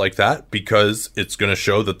studies like that because it's going to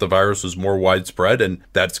show that the virus is more widespread, and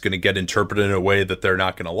that's going to get interpreted in a way that they're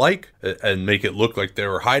not going to like and make it look like they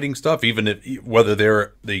were hiding stuff, even if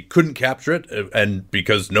whether they couldn't capture it, and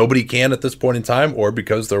because nobody can at this point in time, or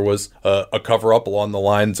because there was a cover up along the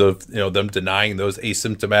lines of them denying those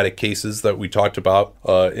asymptomatic cases that we talked about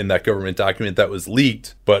in that government document that was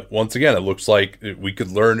leaked. But once again, it looks like we could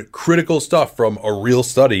learn critical stuff from a real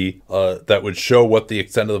study that would show what the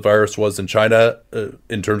extent of the virus was in China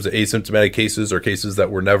in terms of asymptomatic cases or cases that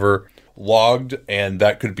were never logged, and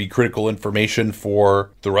that could be critical information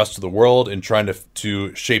for the rest of the world in trying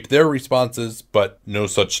to shape their responses, but no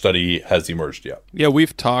such study has emerged yet. Yeah,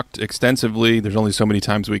 we've talked extensively, there's only so many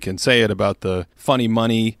times we can say it, about the funny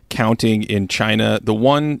money counting in China. The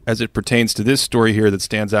one, as it pertains to this story here, that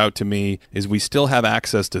stands out to me is we still have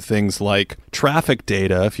access to things like traffic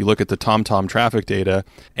data, if you look at the TomTom traffic data,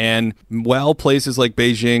 and while places like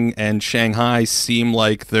Beijing and Shanghai seem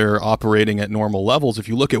like they're operating at normal levels, if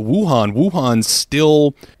you look at Wuhan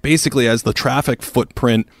still basically has the traffic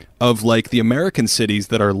footprint of like the American cities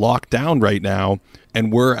that are locked down right now.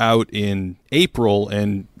 And we're out in April,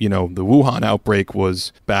 and, the Wuhan outbreak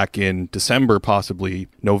was back in December, possibly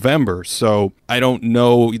November. So I don't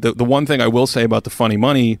know. The one thing I will say about the funny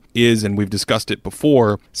money is, and we've discussed it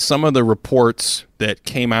before, some of the reports that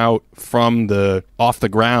came out from the off the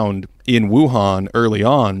ground in Wuhan early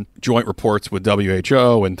on, joint reports with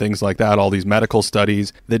WHO and things like that, all these medical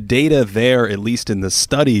studies, the data there, at least in the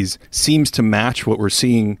studies, seems to match what we're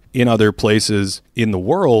seeing in other places in the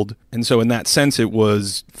world. And so in that sense, it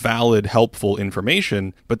was valid, helpful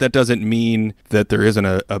information, but that doesn't mean that there isn't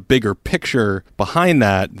a bigger picture behind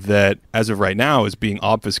that as of right now is being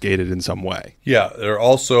obfuscated in some way. Yeah, there are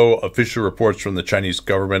also official reports from the Chinese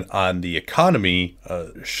government on the economy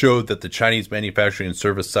showed that the Chinese manufacturing and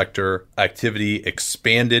service sector activity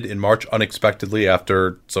expanded in March unexpectedly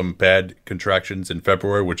after some bad contractions in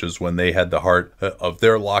February, which is when they had the heart of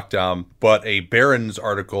their lockdown. But a Barron's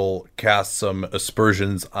article cast some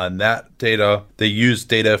aspersions on that data. They used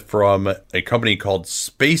data from a company called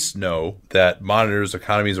SpaceKnow that monitors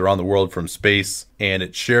economies around the world from space, and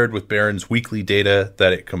it shared with Barron's weekly data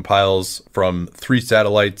that it compiles from 3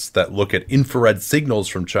 satellites that look at infrared signals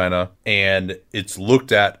from China, and it's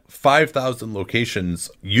looked at 5,000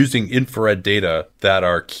 locations using infrared data that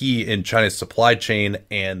are key in China's supply chain,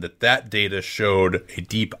 and that data showed a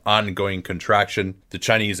deep ongoing contraction. The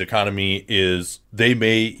Chinese economy they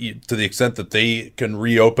may, to the extent that they can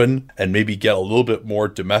reopen and maybe get a little bit more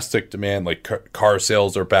domestic demand, like car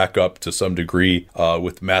sales are back up to some degree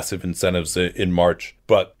with massive incentives in March.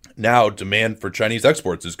 But now demand for Chinese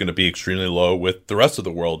exports is going to be extremely low, with the rest of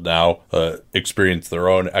the world now experience their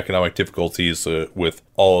own economic difficulties with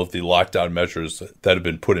all of the lockdown measures that have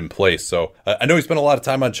been put in place. So I know we spent a lot of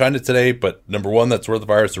time on China today, but number one, that's where the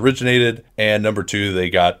virus originated. And number two,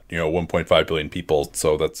 they got 1.5 billion people.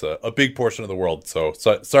 So that's a big portion of the world. So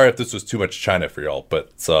sorry if this was too much China for y'all,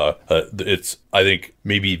 but it's I think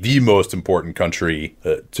maybe the most important country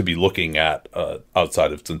to be looking at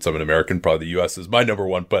outside of, since I'm an American, probably the U.S. is my number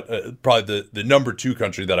one, but probably the number two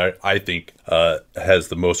country that I think has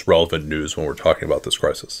the most relevant news when we're talking about this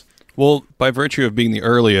crisis. Well, by virtue of being the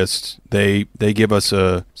earliest, they give us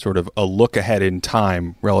a sort of a look ahead in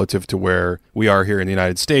time relative to where we are here in the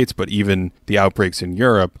United States, but even the outbreaks in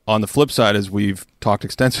Europe. On the flip side, as we've talked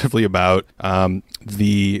extensively about,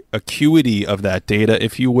 the acuity of that data,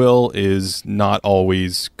 if you will, is not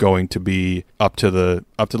always going to be up to the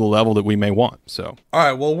level that we may want. So, all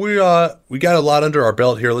right, well, we got a lot under our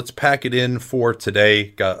belt here. Let's pack it in for today.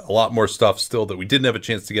 Got a lot more stuff still that we didn't have a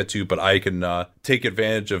chance to get to, but I can take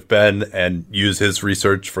advantage of Ben and use his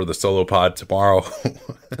research for the solo pod tomorrow.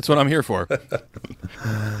 That's what I'm here for.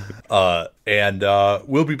 And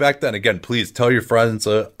we'll be back then. Again, please tell your friends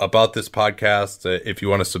about this podcast. If you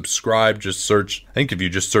want to subscribe, just search. I think if you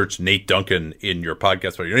just search Nate Duncan in your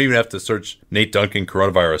podcast, but you don't even have to search Nate Duncan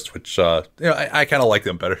coronavirus, which I kind of like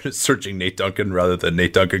them better searching Nate Duncan rather than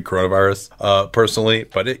Nate Duncan coronavirus personally.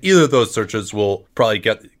 But either of those searches will probably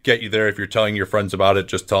get you there. If you're telling your friends about it,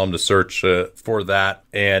 just tell them to search for that.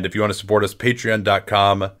 And if you want to support us,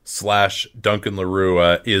 patreon.com/Duncan LaRue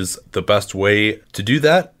is the best way to do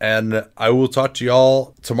that. And I will talk to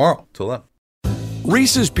y'all tomorrow. Till then.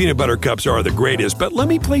 Reese's peanut butter cups are the greatest, but let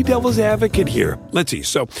me play devil's advocate here. Let's see.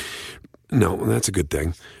 So, no, that's a good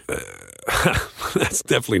thing. That's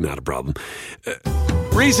definitely not a problem.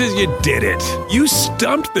 Reese's, you did it. You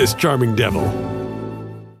stumped this charming devil.